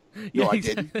on it. No, I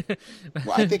didn't."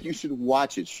 "Well, I think you should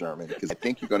watch it, Sherman, because I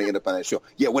think you're going to end up on that show."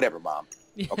 "Yeah, whatever, Mom.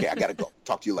 Okay, I got to go.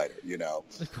 Talk to you later." You know.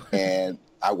 And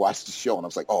I watched the show, and I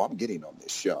was like, "Oh, I'm getting on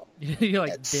this show." You're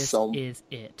like, this is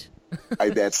it.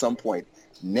 At some point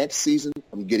next season,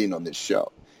 I'm getting on this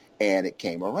show. And it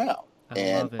came around.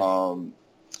 I love it.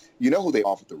 You know who they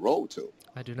offered the role to?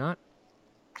 I do not.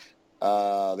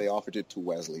 They offered it to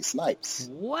Wesley Snipes.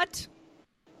 What?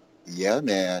 Yeah,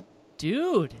 man.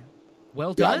 Dude.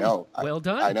 Well done. Yeah, I know. Well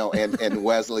done. I know. And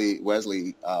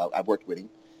Wesley, I've worked with him.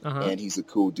 And he's a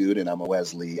cool dude, and I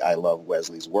love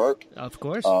Wesley's work. Of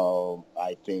course.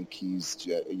 I think he's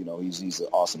an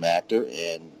awesome actor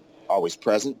and always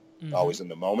present, always in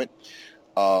the moment.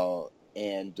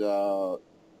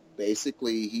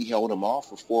 Basically, he held him off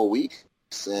for 4 weeks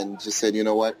and just said, "You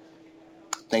know what?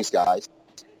 Thanks, guys.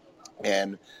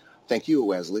 And thank you,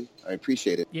 Wesley. I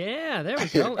appreciate it." Yeah, there we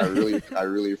go. I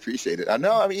really appreciate it. I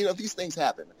know. I mean, you know, these things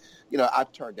happen. You know,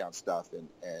 I've turned down stuff,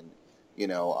 and you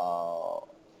know,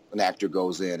 an actor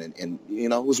goes in and you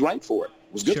know, was right for it,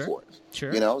 was good for it.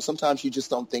 Sure. You know, sometimes you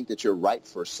just don't think that you're right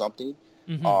for something,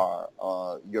 or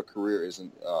your career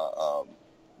isn't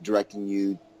directing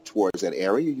you towards that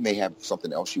area. You may have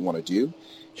something else you want to do,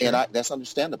 and that's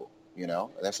understandable. You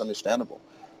know, that's understandable.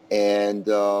 And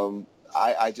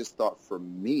I just thought, for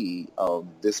me,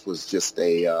 this was just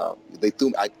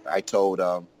I told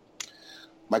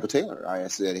Michael Taylor, I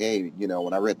said, "Hey, you know,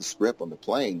 when I read the script on the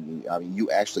plane, I mean, you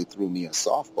actually threw me a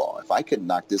softball. If I could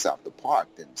knock this out the park,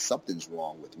 then something's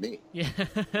wrong with me." Yeah,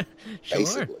 sure.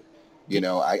 Basically, you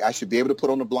know, I should be able to put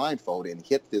on a blindfold and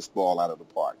hit this ball out of the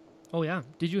park. Oh yeah.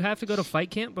 Did you have to go to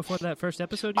fight camp before that first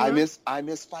episode? I missed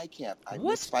fight camp.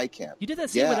 Missed fight camp. You did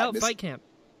that scene without fight camp.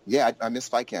 Yeah, I missed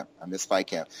fight camp.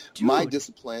 Dude. My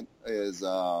discipline is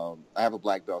I have a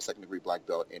black belt, second degree black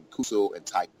belt in Kutsu and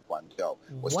Taekwondo.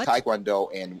 Was Taekwondo,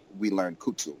 and we learned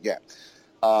Kutsu. Yeah.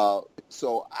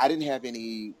 So I didn't have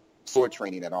any sword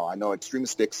training at all. I know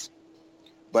extremistics,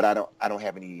 but I don't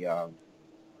have any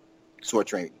sword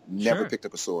training. Never picked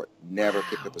up a sword. Never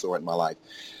picked up a sword in my life.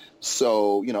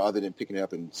 So, you know, other than picking it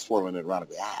up and swirling it around,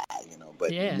 you know,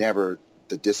 but never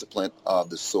the discipline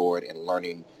of the sword and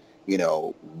learning, you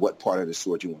know, what part of the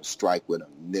sword you want to strike with,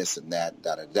 and this and that,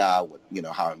 what, you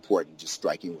know, how important just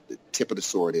striking with the tip of the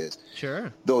sword is.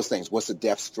 Sure. Those things. What's a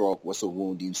death stroke? What's a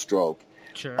wounding stroke?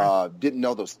 Sure. Didn't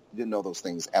know those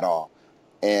things at all.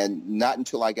 And not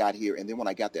until I got here, and then when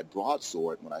I got that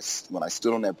broadsword, when I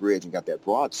stood on that bridge and got that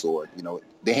broadsword, you know,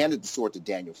 they handed the sword to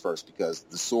Daniel first, because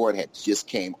the sword had just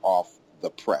came off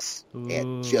the press.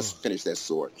 And just finished that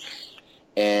sword.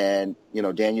 And, you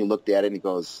know, Daniel looked at it and he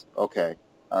goes, "Okay,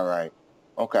 all right,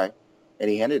 okay." And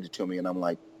he handed it to me, and I'm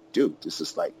like, "Dude, this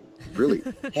is like really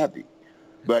heavy."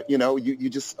 But, you know, you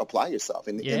just apply yourself.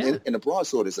 And the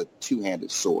broadsword is a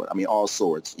two-handed sword. I mean, all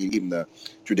swords, even the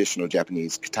traditional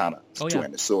Japanese katana, is a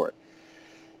two-handed sword.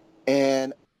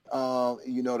 And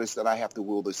you notice that I have to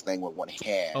wield this thing with one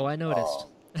hand. Oh, I noticed.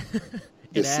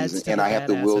 This season. And I have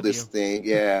to wield this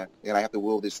thing, and I have to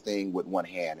wield this thing with one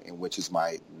hand, and which is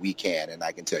my weak hand. And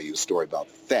I can tell you a story about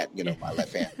that, you know, my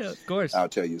left hand. Of course. I'll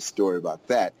tell you a story about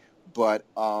that. But,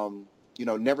 you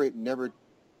know, never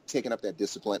taken up that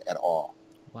discipline at all.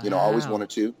 Wow. You know, I always wanted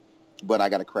to, but I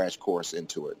got a crash course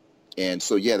into it. And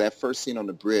so, yeah, that first scene on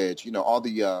the bridge, all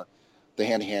the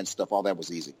hand-to-hand stuff, all that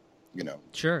was easy,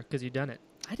 Sure, because you've done it.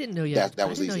 I didn't know you that had, I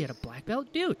was didn't know easy. you had a black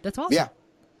belt. Dude, that's awesome.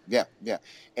 Yeah.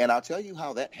 And I'll tell you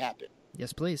how that happened.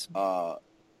 Yes, please.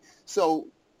 So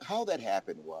how that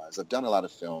happened was I've done a lot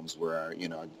of films where,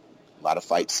 a lot of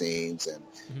fight scenes and,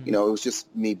 it was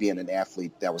just me being an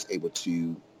athlete that was able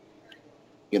to,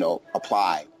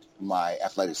 apply my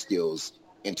athletic skills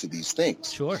into these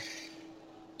things. Sure.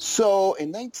 So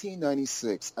in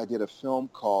 1996, I did a film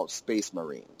called Space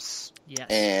Marines. Yes.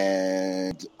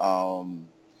 And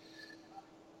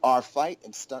our fight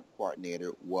and stunt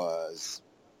coordinator was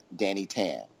Danny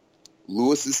Tan,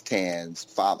 Louis Tan's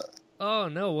father. Oh,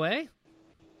 no way.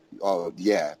 Oh,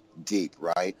 yeah, deep,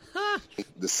 right?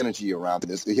 The synergy around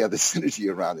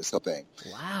this whole thing.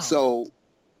 Wow. So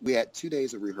we had 2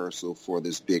 days of rehearsal for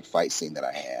this big fight scene that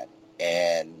I had.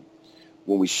 And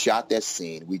when we shot that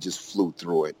scene, we just flew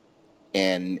through it.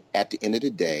 And at the end of the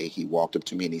day, he walked up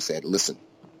to me and he said, listen,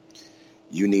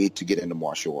 you need to get into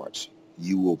martial arts.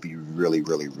 You will be really,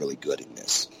 really, really good in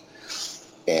this.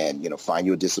 And, find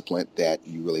your discipline that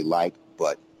you really like,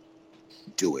 but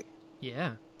do it.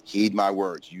 Yeah. Heed my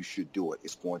words. You should do it.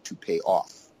 It's going to pay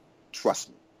off. Trust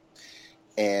me.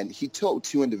 And he told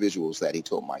two individuals that. He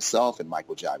told myself and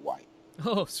Michael Jai White.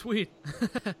 Oh, sweet.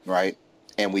 Right?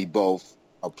 And we both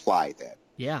applied that.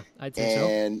 Yeah, I'd say so.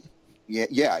 And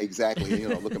yeah, exactly.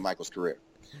 Look at Michael's career.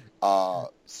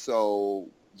 So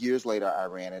years later, I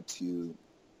ran into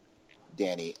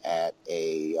Danny at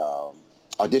a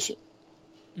audition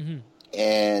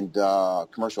and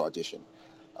commercial audition.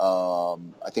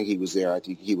 I think he was there. I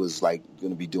think he was going to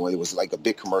be doing, it was like a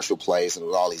big commercial place and there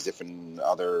was all these different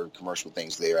other commercial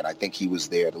things there. And I think he was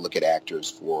there to look at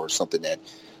actors for something that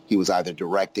he was either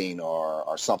directing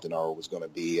or something, or was going to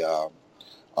be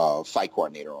a fight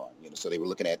coordinator on, so they were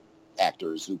looking at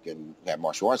actors who can have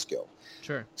martial arts skill.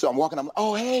 Sure. So I'm walking, I'm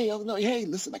like, hey,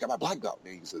 listen, I got my black belt.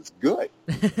 And he says, good.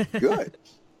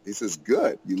 He says,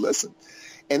 good. You listen.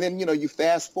 And then, you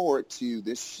fast forward to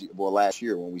last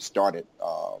year when we started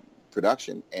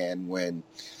production, and when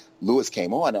Louis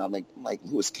came on, I'm like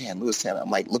Louis Tan. I'm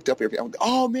like, looked up everything. I'm like,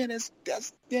 oh man,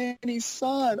 that's Danny's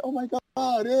son. Oh my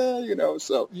God, yeah,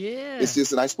 So yeah, it's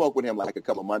just, and I spoke with him like a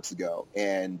couple months ago,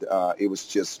 and it was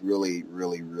just really,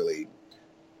 really, really,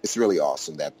 it's really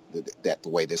awesome that the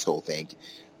way this whole thing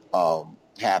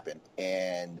happened,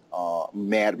 and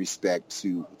mad respect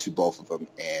to both of them.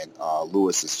 And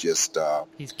Louis is just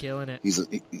he's killing it.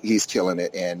 He's killing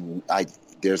it, and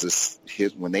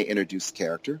when they introduced the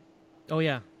character. Oh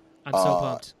yeah, I'm so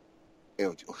pumped.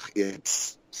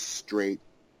 It's straight.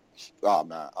 Oh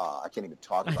man, I can't even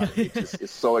talk about it.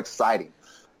 It's so exciting.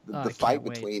 The fight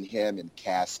between him and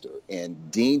Castor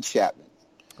and Dean Chapman.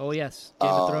 Oh yes, Game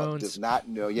of Thrones. Does not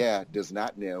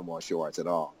know martial arts at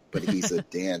all, but he's a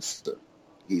dancer.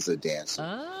 He's a dancer.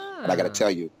 And I got to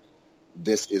tell you,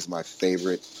 this is my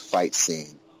favorite fight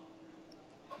scene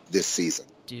this season.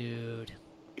 Dude.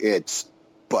 It's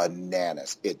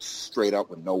bananas. It's straight up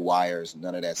with no wires,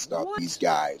 none of that stuff. What? These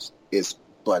guys, it's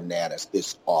bananas.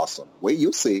 It's awesome. Wait,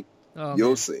 you'll see. Oh, you'll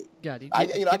man. see. God, I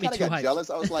kind of got hyped. jealous.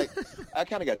 I was like,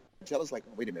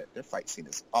 wait a minute, their fight scene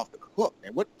is off the hook,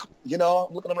 man. What,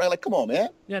 I'm looking around like, come on, man.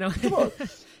 Yeah, no. Come on.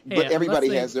 Hey, but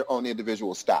everybody has their own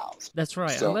individual styles. That's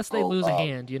right. So, unless they lose a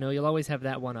hand, you'll always have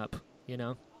that one up,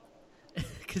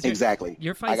 Exactly.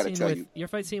 Your fight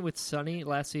scene with Sonny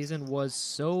last season was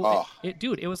so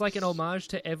it was like an homage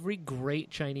to every great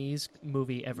Chinese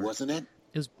movie ever. Wasn't it?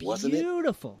 It was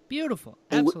beautiful. Beautiful.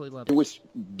 Absolutely loved it. Which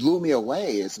blew me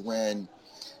away is when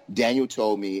Daniel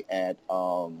told me at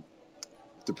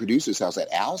the producer's house, at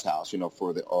Al's house,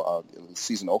 for the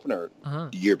season opener the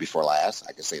year before last,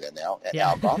 I can say that now, at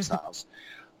Al Goff's house.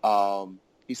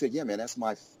 He said, yeah, man, that's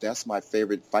my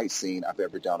favorite fight scene I've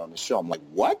ever done on the show. I'm like,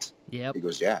 what? Yep. He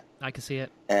goes, yeah. I can see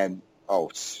it. And,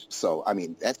 so, I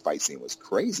mean, that fight scene was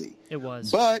crazy. It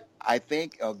was. But I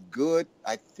think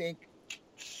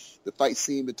the fight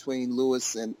scene between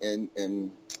Louis and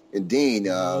Dean,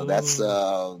 that's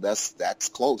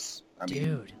close. I mean,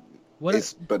 dude,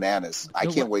 it's bananas. I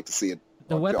can't wait to see it.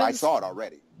 I saw it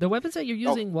already. The weapons that you're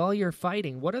using while you're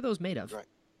fighting, what are those made of? Right.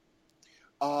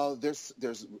 There's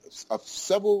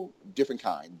several different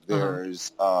kinds.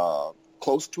 There's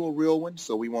close to a real one,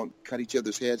 so we won't cut each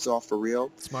other's heads off for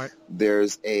real. Smart.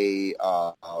 There's a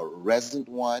resin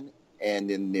one, and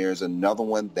then there's another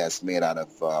one that's made out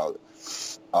of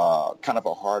kind of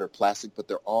a harder plastic, but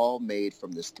they're all made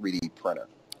from this 3D printer.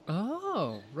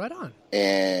 Oh, right on.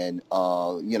 And,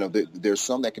 there's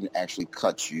some that can actually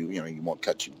cut you. You won't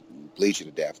cut you, bleed you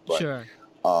to death. But, sure.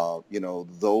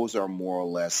 those are more or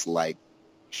less like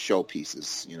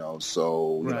showpieces,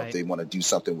 so, Right. if they want to do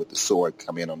something with the sword,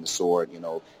 come in on the sword,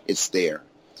 it's there.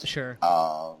 Sure.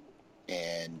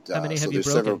 And how many so have you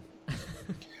there's broken?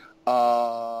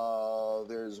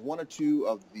 there's one or two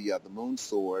of the moon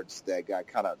swords that got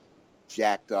kind of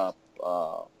jacked up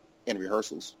in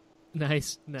rehearsals.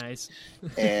 Nice.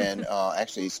 And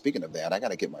actually, speaking of that, I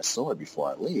got to get my sword before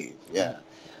I leave. Yeah.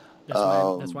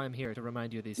 That's why I'm here, to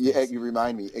remind you of these things. Yeah, you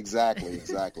remind me. Exactly.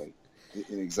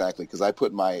 Exactly, because I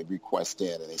put my request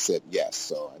in and they said yes,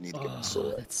 so I need to get my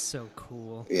sword. That's so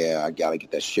cool. Yeah, I got to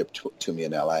get that shipped to me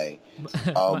in L.A.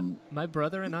 My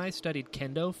brother and I studied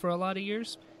kendo for a lot of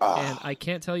years, and I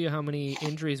can't tell you how many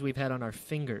injuries we've had on our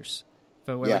fingers.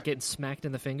 But we're like getting smacked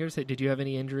in the fingers. Did you have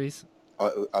any injuries?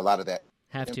 A lot of that.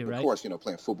 Right? Of course,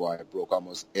 playing football, I broke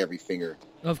almost every finger.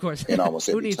 Of course. And almost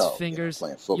every Who needs toe. fingers?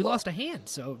 Playing football. You lost a hand,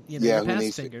 so you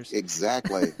passed fingers.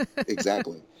 Exactly.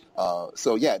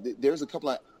 So there's a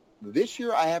couple of. This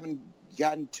year, I haven't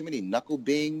gotten too many knuckle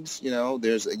bings. You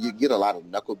get a lot of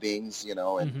knuckle bings.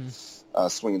 And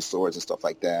swinging swords and stuff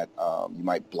like that. You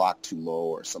might block too low,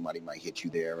 or somebody might hit you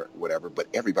there, or whatever. But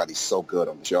everybody's so good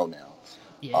on the show now.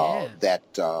 Yeah.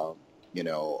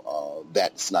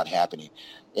 That's not happening.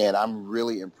 And I'm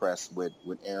really impressed with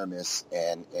Aramis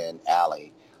and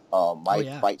Allie.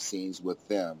 Fight scenes with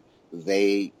them,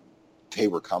 they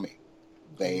were coming.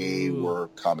 They were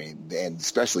coming. And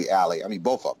especially Allie. I mean,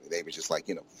 both of them. They were just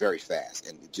very fast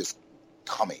and just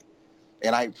coming.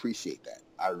 And I appreciate that.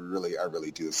 I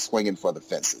really do. Swinging for the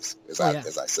fences, as I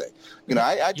say.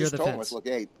 I just told them, I was like,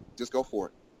 hey, just go for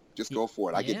it. Just go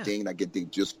for it. I get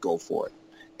dinged. Just go for it.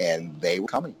 And they were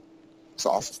coming. It's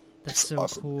awesome. That's so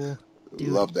awesome. Cool. Dude.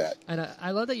 Love that. And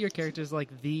I love that your character's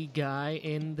like the guy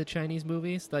in the Chinese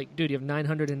movies. Like, dude, you have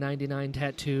 999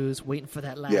 tattoos, waiting for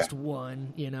that last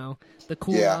one, the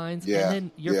cool lines. Yeah, and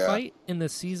then your fight in the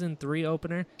season 3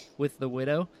 opener with the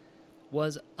Widow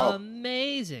was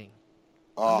amazing.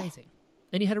 Amazing.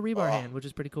 And you had a rebar hand, which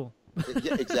is pretty cool.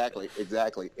 Yeah, exactly.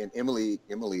 And Emily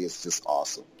is just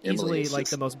awesome. Easily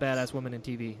the most badass woman in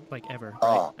TV, ever.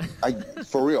 Right?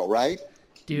 For real, right?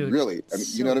 Dude. Really? I mean,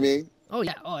 you know what I mean? Oh,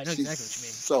 yeah. Oh, I know exactly what you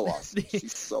mean. So awesome.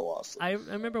 She's so awesome. I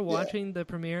remember watching the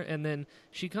premiere, and then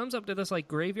she comes up to this,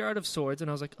 graveyard of swords,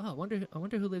 and I was like, oh, I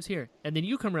wonder who lives here. And then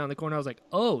you come around the corner, I was like,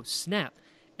 oh, snap.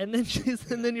 And then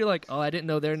you're like, oh, I didn't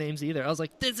know their names either. I was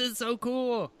like, this is so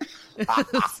cool.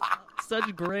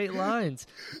 Such great lines.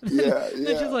 Yeah.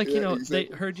 She's like, they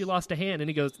heard you lost a hand, and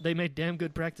he goes, they made damn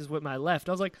good practice with my left.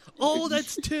 I was like, oh,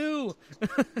 that's 2.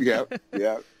 Yeah.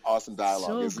 Awesome dialogue.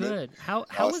 So isn't good. It? How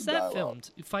was that filmed?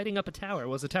 Fighting up a tower.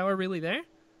 Was the tower really there?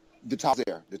 The tower's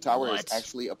there. The tower is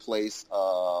actually a place,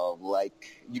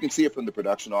 you can see it from the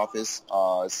production office.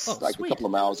 It's sweet. A couple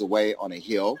of miles away on a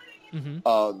hill.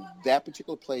 Mm-hmm. That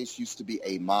particular place used to be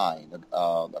a mine,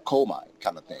 a coal mine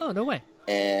kind of thing. Oh, no way.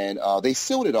 And they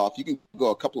sealed it off. You can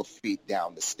go a couple of feet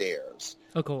down the stairs.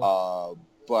 Oh, cool.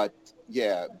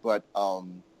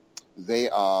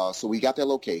 So we got their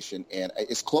location, and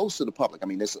it's closed to the public. I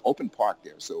mean, there's an open park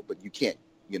there, but you can't,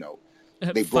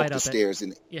 they broke the stairs,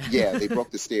 they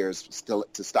broke the stairs still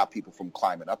to stop people from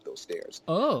climbing up those stairs.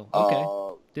 Oh,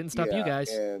 okay. Didn't stop you guys.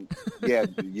 And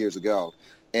years ago.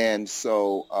 And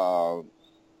so,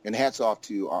 and hats off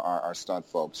to our stunt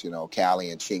folks, Callie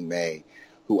and Ching Mei,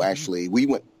 who actually, we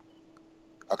went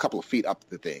a couple of feet up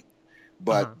the thing,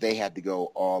 but they had to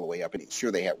go all the way up. And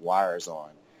sure, they had wires on,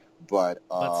 but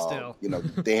still,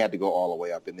 they had to go all the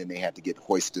way up, and then they had to get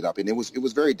hoisted up. And it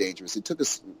was very dangerous. It took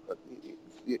us,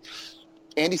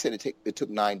 Andy said it took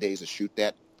 9 days to shoot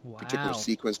that particular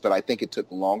sequence, but I think it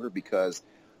took longer because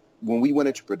when we went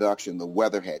into production, the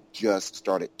weather had just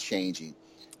started changing.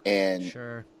 And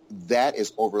that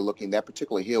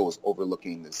particular hill was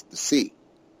overlooking the sea.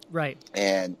 Right.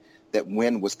 And that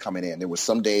wind was coming in. There were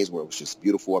some days where it was just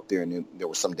beautiful up there, and then there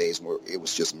were some days where it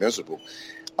was just miserable.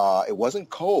 It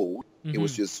wasn't cold. Mm-hmm. It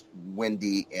was just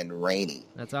windy and rainy.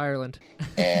 That's Ireland.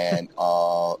 And,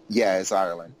 it's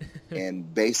Ireland.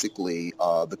 And basically,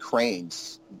 the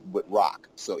cranes would rock.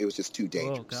 So it was just too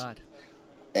dangerous. Oh, God.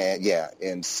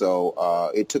 And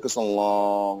so it took us a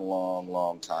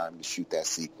long time to shoot that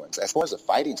sequence. As far as the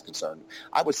fighting is concerned,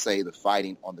 I would say the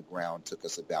fighting on the ground took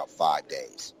us about 5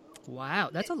 days. Wow,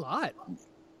 that's a lot.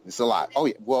 It's a lot. Oh,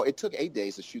 yeah. Well, it took 8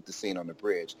 days to shoot the scene on the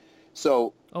bridge.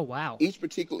 So, oh wow, each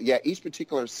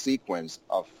particular sequence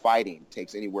of fighting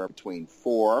takes anywhere between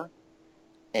 4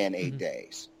 and 8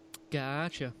 days.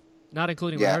 Gotcha. Not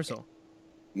including rehearsal.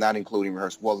 Not including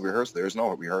rehearsal. Well, there's no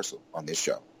rehearsal on this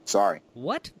show. Sorry.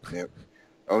 What? Yeah.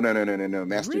 Oh, no.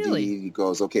 Master D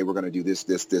goes, okay, we're going to do this,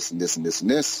 and this, and this, and this, and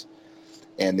this.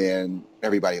 And then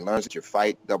everybody learns it. Your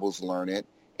fight doubles learn it,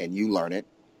 and you learn it.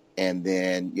 and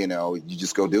then, you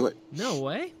just go do it. No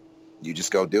way. You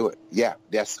just go do it. Yeah,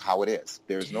 that's how it is.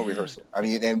 There's no rehearsal. I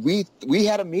mean, and we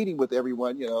had a meeting with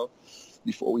everyone,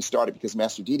 before we started, because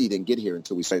Master Didi didn't get here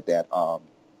until we started that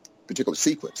particular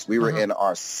sequence. We were in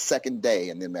our second day,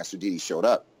 and then Master Didi showed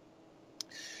up.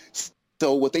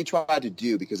 So what they tried to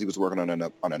do, because he was working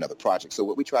on another project, so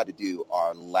what we tried to do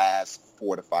our last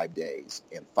 4 to 5 days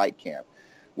in fight camp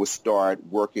was start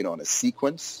working on a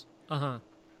sequence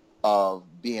of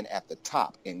being at the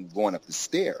top and going up the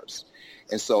stairs.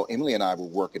 And so Emily and I were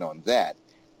working on that.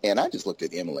 And I just looked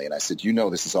at Emily and I said,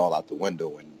 this is all out the window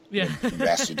when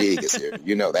Master Dig is here.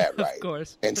 You know that, right? Of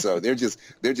course. And so they're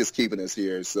just keeping us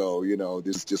here. So,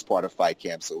 this is just part of fight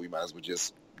camp. So we might as well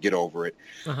just get over it.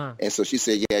 And so she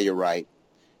said, yeah, you're right.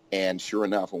 And sure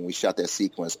enough, when we shot that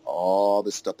sequence, all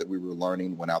the stuff that we were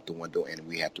learning went out the window, and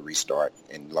we had to restart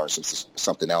and learn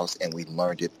something else. And we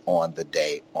learned it on the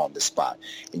day, on the spot.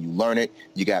 And you learn it,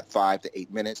 you got 5 to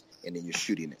 8 minutes, and then you're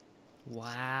shooting it.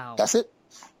 Wow. That's it.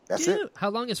 That's it. How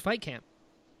long is fight camp?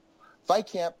 Fight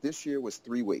camp this year was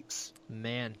 3 weeks.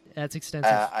 Man, that's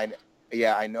extensive.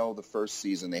 I know the first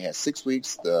season they had 6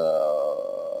 weeks. They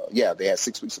had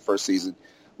 6 weeks the first season.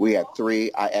 We had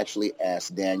 3. I actually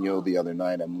asked Daniel the other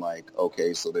night. I'm like,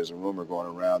 okay, so there's a rumor going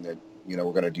around that, we're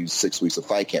going to do 6 weeks of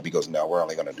fight camp. He goes, no, we're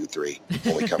only going to do 3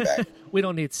 when we come back. We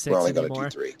don't need 6 We're only anymore.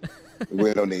 going to do 3.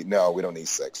 we don't need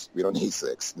 6. We don't need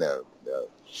 6. No.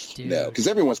 Dude. No, because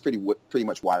everyone's pretty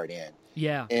much wired in.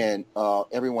 Yeah. And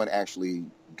everyone actually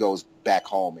goes back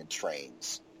home and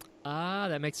trains. Ah,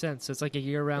 that makes sense. So it's like a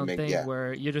year-round thing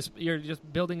where you're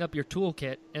just building up your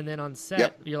toolkit, and then on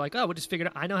set you're like, oh, we'll just figure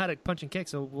it out. I know how to punch and kick,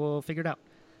 so we'll figure it out.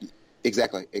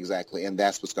 Exactly, and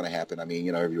that's what's going to happen. I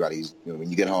mean, everybody's when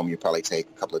you get home, you probably take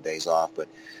a couple of days off, but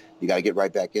you got to get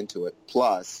right back into it.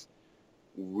 Plus,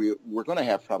 we're going to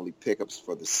have probably pickups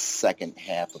for the second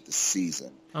half of the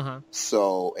season.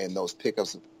 So, and those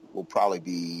pickups will probably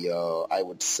be, I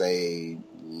would say,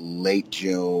 late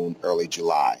June, early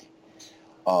July.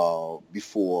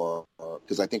 Before,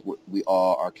 because I think we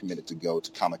all are committed to go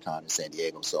to Comic-Con in San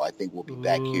Diego. So I think we'll be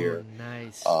back here.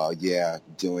 Nice.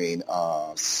 Doing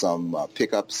some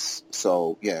pickups.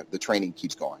 So, the training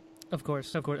keeps going. Of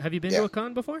course. Have you been to a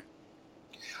con before?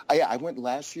 I went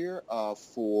last year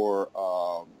for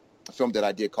a film that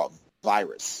I did called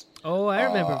Virus. Oh, I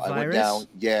remember Virus.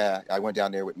 I went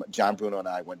down there with John Bruno, and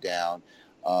I went down,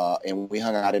 and we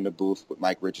hung out in the booth with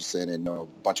Mike Richardson, and a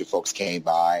bunch of folks came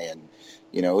by, and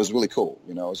it was really cool.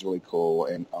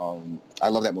 And I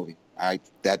love that movie.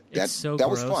 That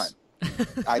was fun.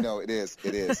 I know it is.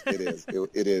 It is.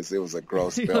 It was a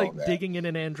gross You're film. Like digging in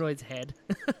an android's head.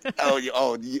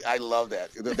 I love that.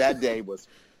 That day was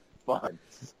fun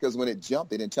because when it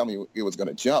jumped, they didn't tell me it was going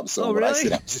to jump. So when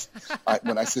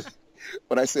I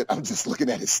said I'm just looking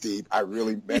at it, Steve, I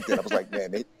really meant it. I was like,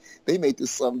 man, they made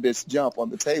this some bitch jump on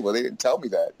the table. They didn't tell me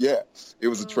that. Yeah, it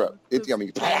was a trip. It got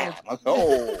me.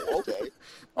 Okay.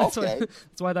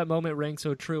 That's why that moment rang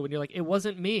so true. When you're like, it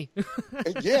wasn't me.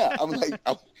 Yeah,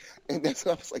 and that's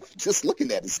what I was like, just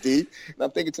looking at it, Steve. And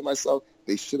I'm thinking to myself,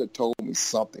 they should have told me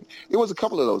something. There was a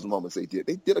couple of those moments they did.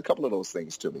 They did a couple of those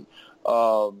things to me.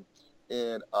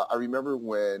 And I remember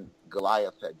when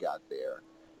Goliath had got there,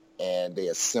 and they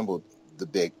assembled the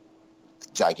big,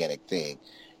 gigantic thing.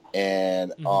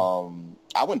 And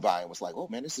I went by and was like, oh,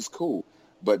 man, this is cool.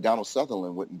 But Donald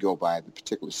Sutherland wouldn't go by the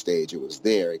particular stage it was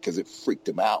there because it freaked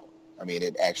him out. I mean,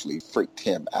 it actually freaked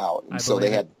him out. And so they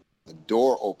had the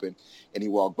door open, and he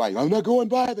walked by. I'm not going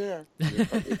by there.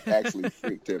 It actually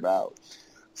freaked him out.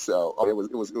 So it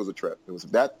was a trip.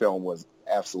 That film was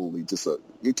absolutely just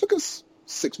it took us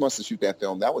 6 months to shoot that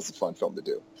film. That was a fun film to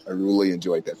do. I really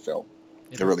enjoyed that film.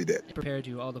 It really did. It prepared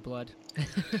you all the blood.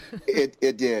 It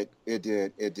did.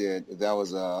 That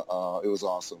was it was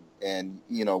awesome. And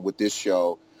with this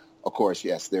show, of course,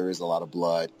 yes, there is a lot of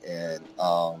blood, and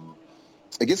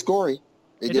it gets gory.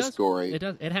 It gets gory. It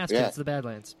does. It has to. It's the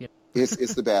Badlands. Yeah.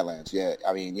 It's the Badlands. Yeah.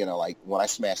 I mean, like when I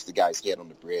smashed the guy's head on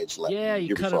the bridge. Like,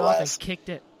 you cut it off and kicked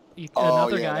it.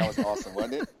 Another guy. That was awesome,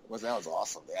 wasn't it? That was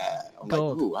awesome. Yeah. I'm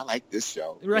Gold. like, ooh, I like this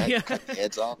show. Right. Yeah. Cut the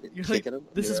heads off and You're kicking like,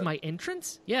 them. This is my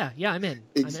entrance? Yeah, I'm in.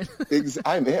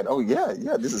 I'm in. Oh, yeah.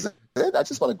 This is it. I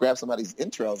just want to grab somebody's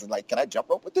entrails and like, can I jump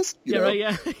rope with this? Right,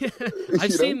 yeah.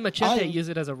 I've seen Machete use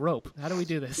it as a rope. How do we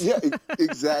do this? Yeah,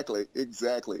 exactly.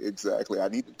 I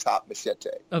need the top Machete.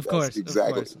 Of course.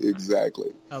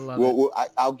 Exactly. I love it. Well,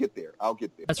 I'll get there.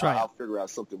 That's right. I'll figure out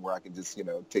something where I can just,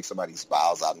 take somebody's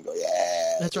files out and go,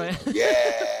 yeah. That's right.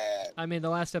 Yeah. I mean, the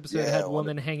last episode had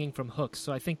women hanging from hooks,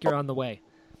 so I think you're on the way.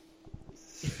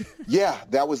 Yeah,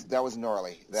 that was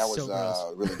gnarly. That was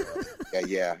So really gnarly.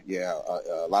 Yeah.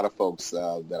 A lot of folks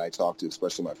that I talked to,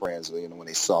 especially my friends, when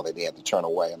they saw that, they had to turn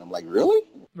away, and I'm like, really?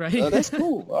 Right? That's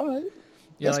cool. All right.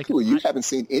 Yeah, That's cool. You haven't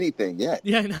seen anything yet.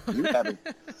 Yeah, I know.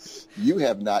 You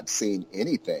have not seen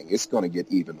anything. It's going to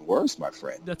get even worse, my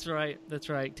friend. That's right.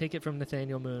 Take it from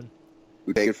Nathaniel Moon.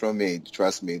 Take it from me.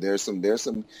 Trust me. There's some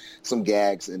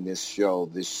gags in this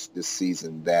show this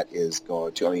season that is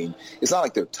going to. I mean, it's not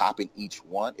like they're topping each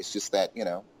one. It's just that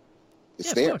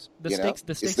it's there. Of course.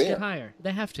 The stakes get higher.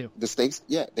 They have to. The stakes,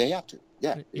 yeah, they have to.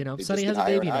 Yeah. Sonny has a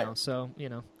baby now, so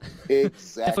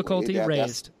exactly. Difficulty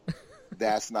raised.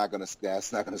 That's not gonna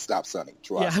stop Sonny.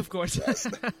 Trust. Yeah, of course.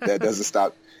 That doesn't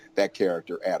stop that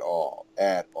character at all.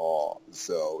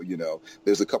 So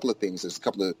there's a couple of things. There's a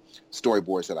couple of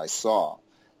storyboards that I saw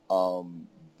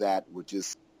that were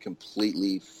just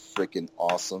completely freaking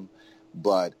awesome.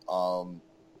 But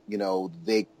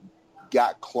they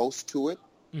got close to it,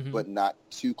 but not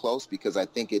too close, because I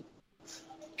think it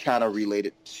kind of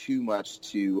related too much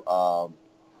to The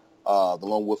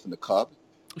Lone Wolf and the Cub.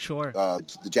 Sure.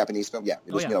 The Japanese film, yeah.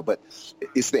 It was, but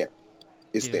it's there.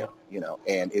 It's there,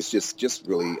 and it's just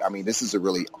really, I mean, this is a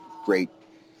really great,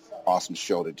 awesome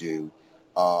show to do.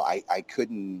 I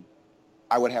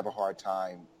would have a hard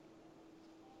time.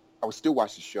 I would still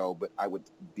watch the show, but I would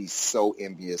be so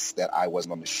envious that I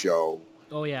wasn't on the show.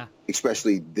 Oh, yeah.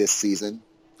 Especially this season.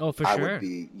 Oh, for I sure. would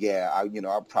be,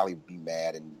 I'd probably be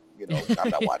mad, and, I'm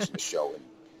not watching the show, and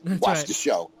That's watch right. the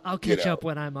show. I'll catch up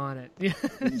when I'm on it.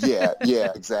 Yeah,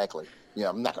 exactly.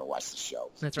 I'm not going to watch the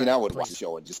show. That's right. I would watch the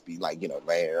show and just be like,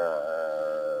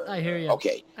 I hear you.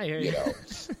 Okay. I hear you.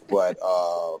 But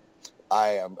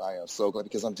I am so glad,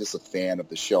 because I'm just a fan of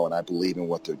the show, and I believe in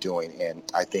what they're doing, and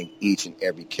I think each and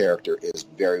every character is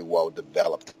very well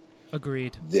developed.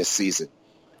 Agreed. This season,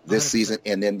 100%.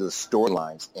 And then the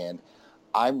storylines, and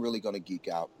I'm really going to geek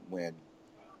out when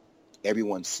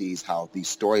everyone sees how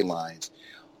these storylines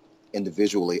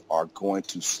individually are going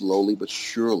to slowly but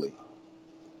surely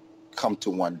come to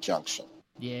one junction.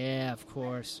 Yeah, of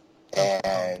course.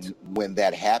 And when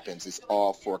that happens, it's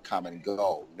all for a common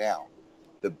goal. Now,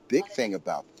 the big thing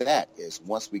about that is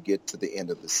once we get to the end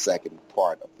of the second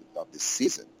part of the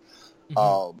season,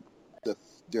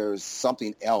 there's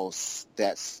something else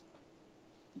that's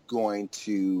going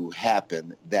to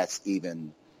happen that's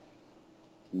even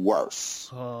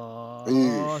worse.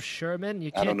 Oh, Sherman,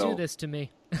 you can't do this to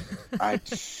me. I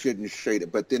shouldn't shade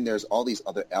it, but then there's all these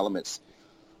other elements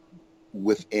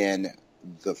within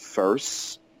the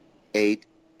first 8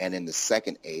 and in the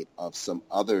second 8 of some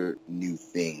other new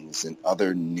things and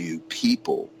other new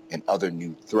people and other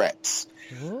new threats.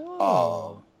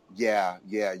 Yeah,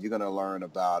 you're going to learn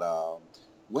about,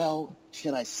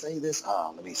 can I say this?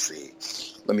 Let me see.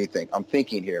 Let me think. I'm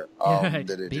thinking here.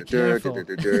 Be careful.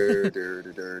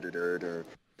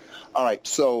 All right,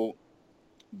 so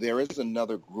there is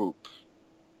another group.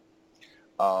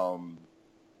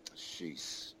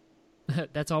 Jeez.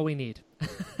 That's all we need.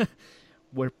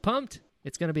 We're pumped.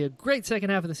 It's going to be a great second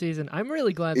half of the season. I'm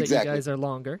really glad that you guys are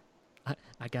longer.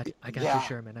 I got you,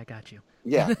 Sherman. I got you.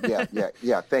 Yeah.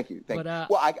 Thank you.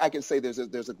 Well, I can say there's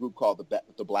a group called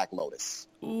the Black Lotus.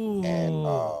 Ooh. And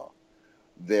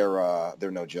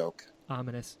they're no joke.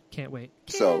 Ominous. Can't wait.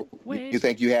 You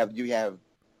think you have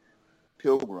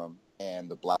Pilgrim and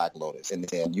the Black Lotus, and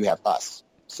then you have us.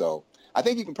 So I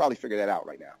think you can probably figure that out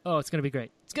right now. Oh, it's going to be great.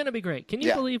 It's going to be great. Can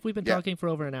you believe we've been talking for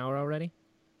over an hour already?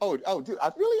 Oh, dude!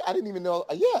 I didn't even know.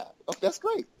 That's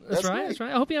great. That's right. That's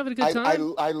right. I hope you have a good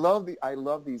time. I love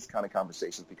these kind of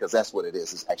conversations, because that's what it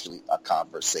is. It's actually a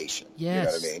conversation. Yes. You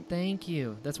know what I mean? Thank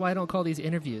you. That's why I don't call these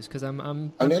interviews, because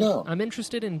I'm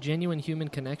interested in genuine human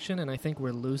connection, and I think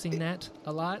we're losing that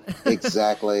a lot.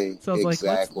 Exactly. So I was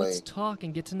like, let's talk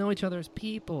and get to know each other as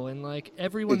people, and like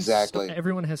everyone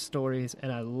has stories,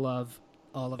 and I love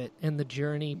all of it, and the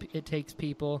journey it takes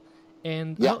people.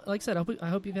 And like I said, I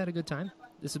hope you've had a good time.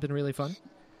 This has been really fun.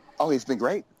 Oh, it's been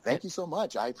great. Thank you so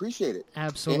much. I appreciate it.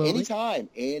 Absolutely. Anytime.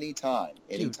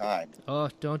 Dude. Oh,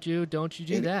 don't you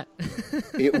do that.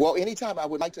 Anytime. I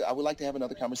would like to have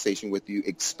another conversation with you,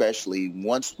 especially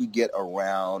once we get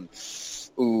around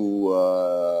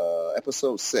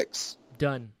episode 6.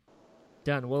 Done.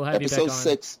 We'll have you back on.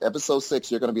 Episode 6,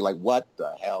 you're going to be like, what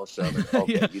the hell, Sherman?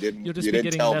 Okay, You'll just be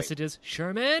getting messages.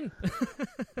 Sherman!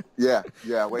 Yeah.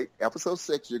 Wait, episode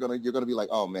 6, you're going to be like,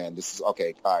 oh, man, this is,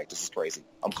 okay, all right, this is crazy.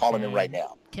 I'm calling in right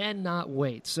now. Cannot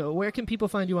wait. So where can people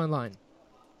find you online?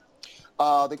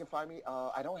 They can find me.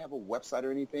 I don't have a website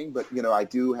or anything, but, I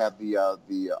do have the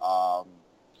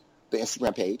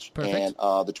Instagram page. Perfect. And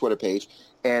the Twitter page.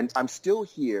 And I'm still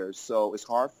here, so it's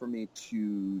hard for me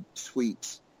to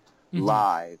tweet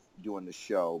live doing the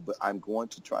show, but I'm going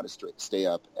to try to stay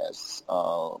up as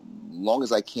long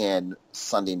as I can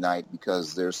Sunday night,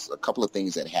 because there's a couple of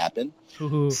things that happen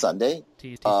Sunday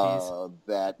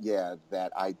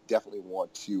that I definitely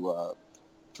want to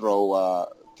throw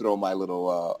my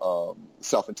little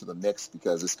self into the mix,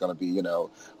 because it's going to be,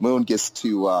 Moon gets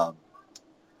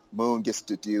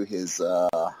to do his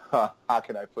how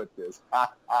can I put this?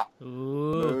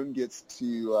 Moon gets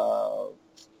to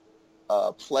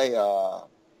play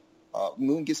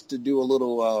Moon gets to do a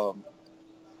little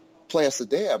play a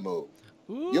Sadea move.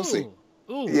 Ooh. You'll see.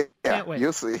 Ooh, yeah, can't wait.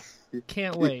 You'll see.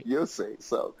 Can't wait. You'll see.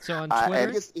 So on Twitter?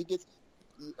 And he gets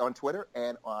on Twitter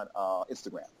and on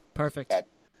Instagram. Perfect. At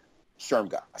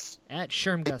Shermgus. At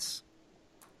Shermgus.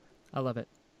 I love it.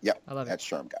 Yep. I love it. At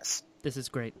Shermgus. This is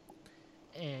great.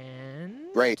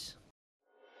 And... Great.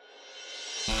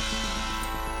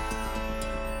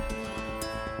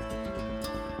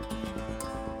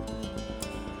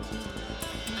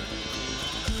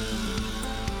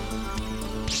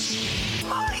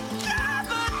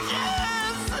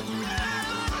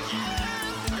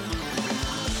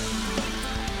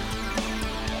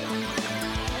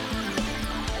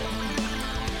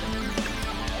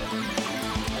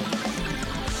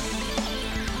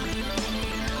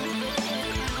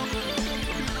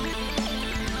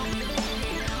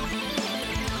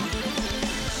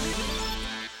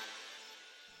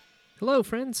 Hello,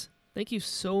 friends. Thank you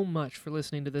so much for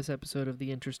listening to this episode of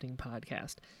The Interesting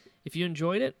Podcast. If you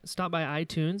enjoyed it, stop by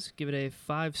iTunes, give it a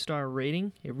 5-star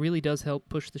rating. It really does help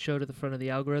push the show to the front of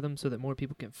the algorithm so that more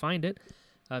people can find it.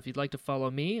 If you'd like to follow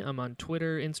me, I'm on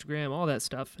Twitter, Instagram, all that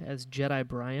stuff, as Jedi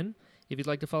Brian. If you'd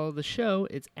like to follow the show,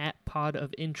 it's at Pod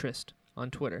of Interest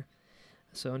on Twitter.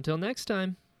 So until next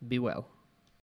time, be well.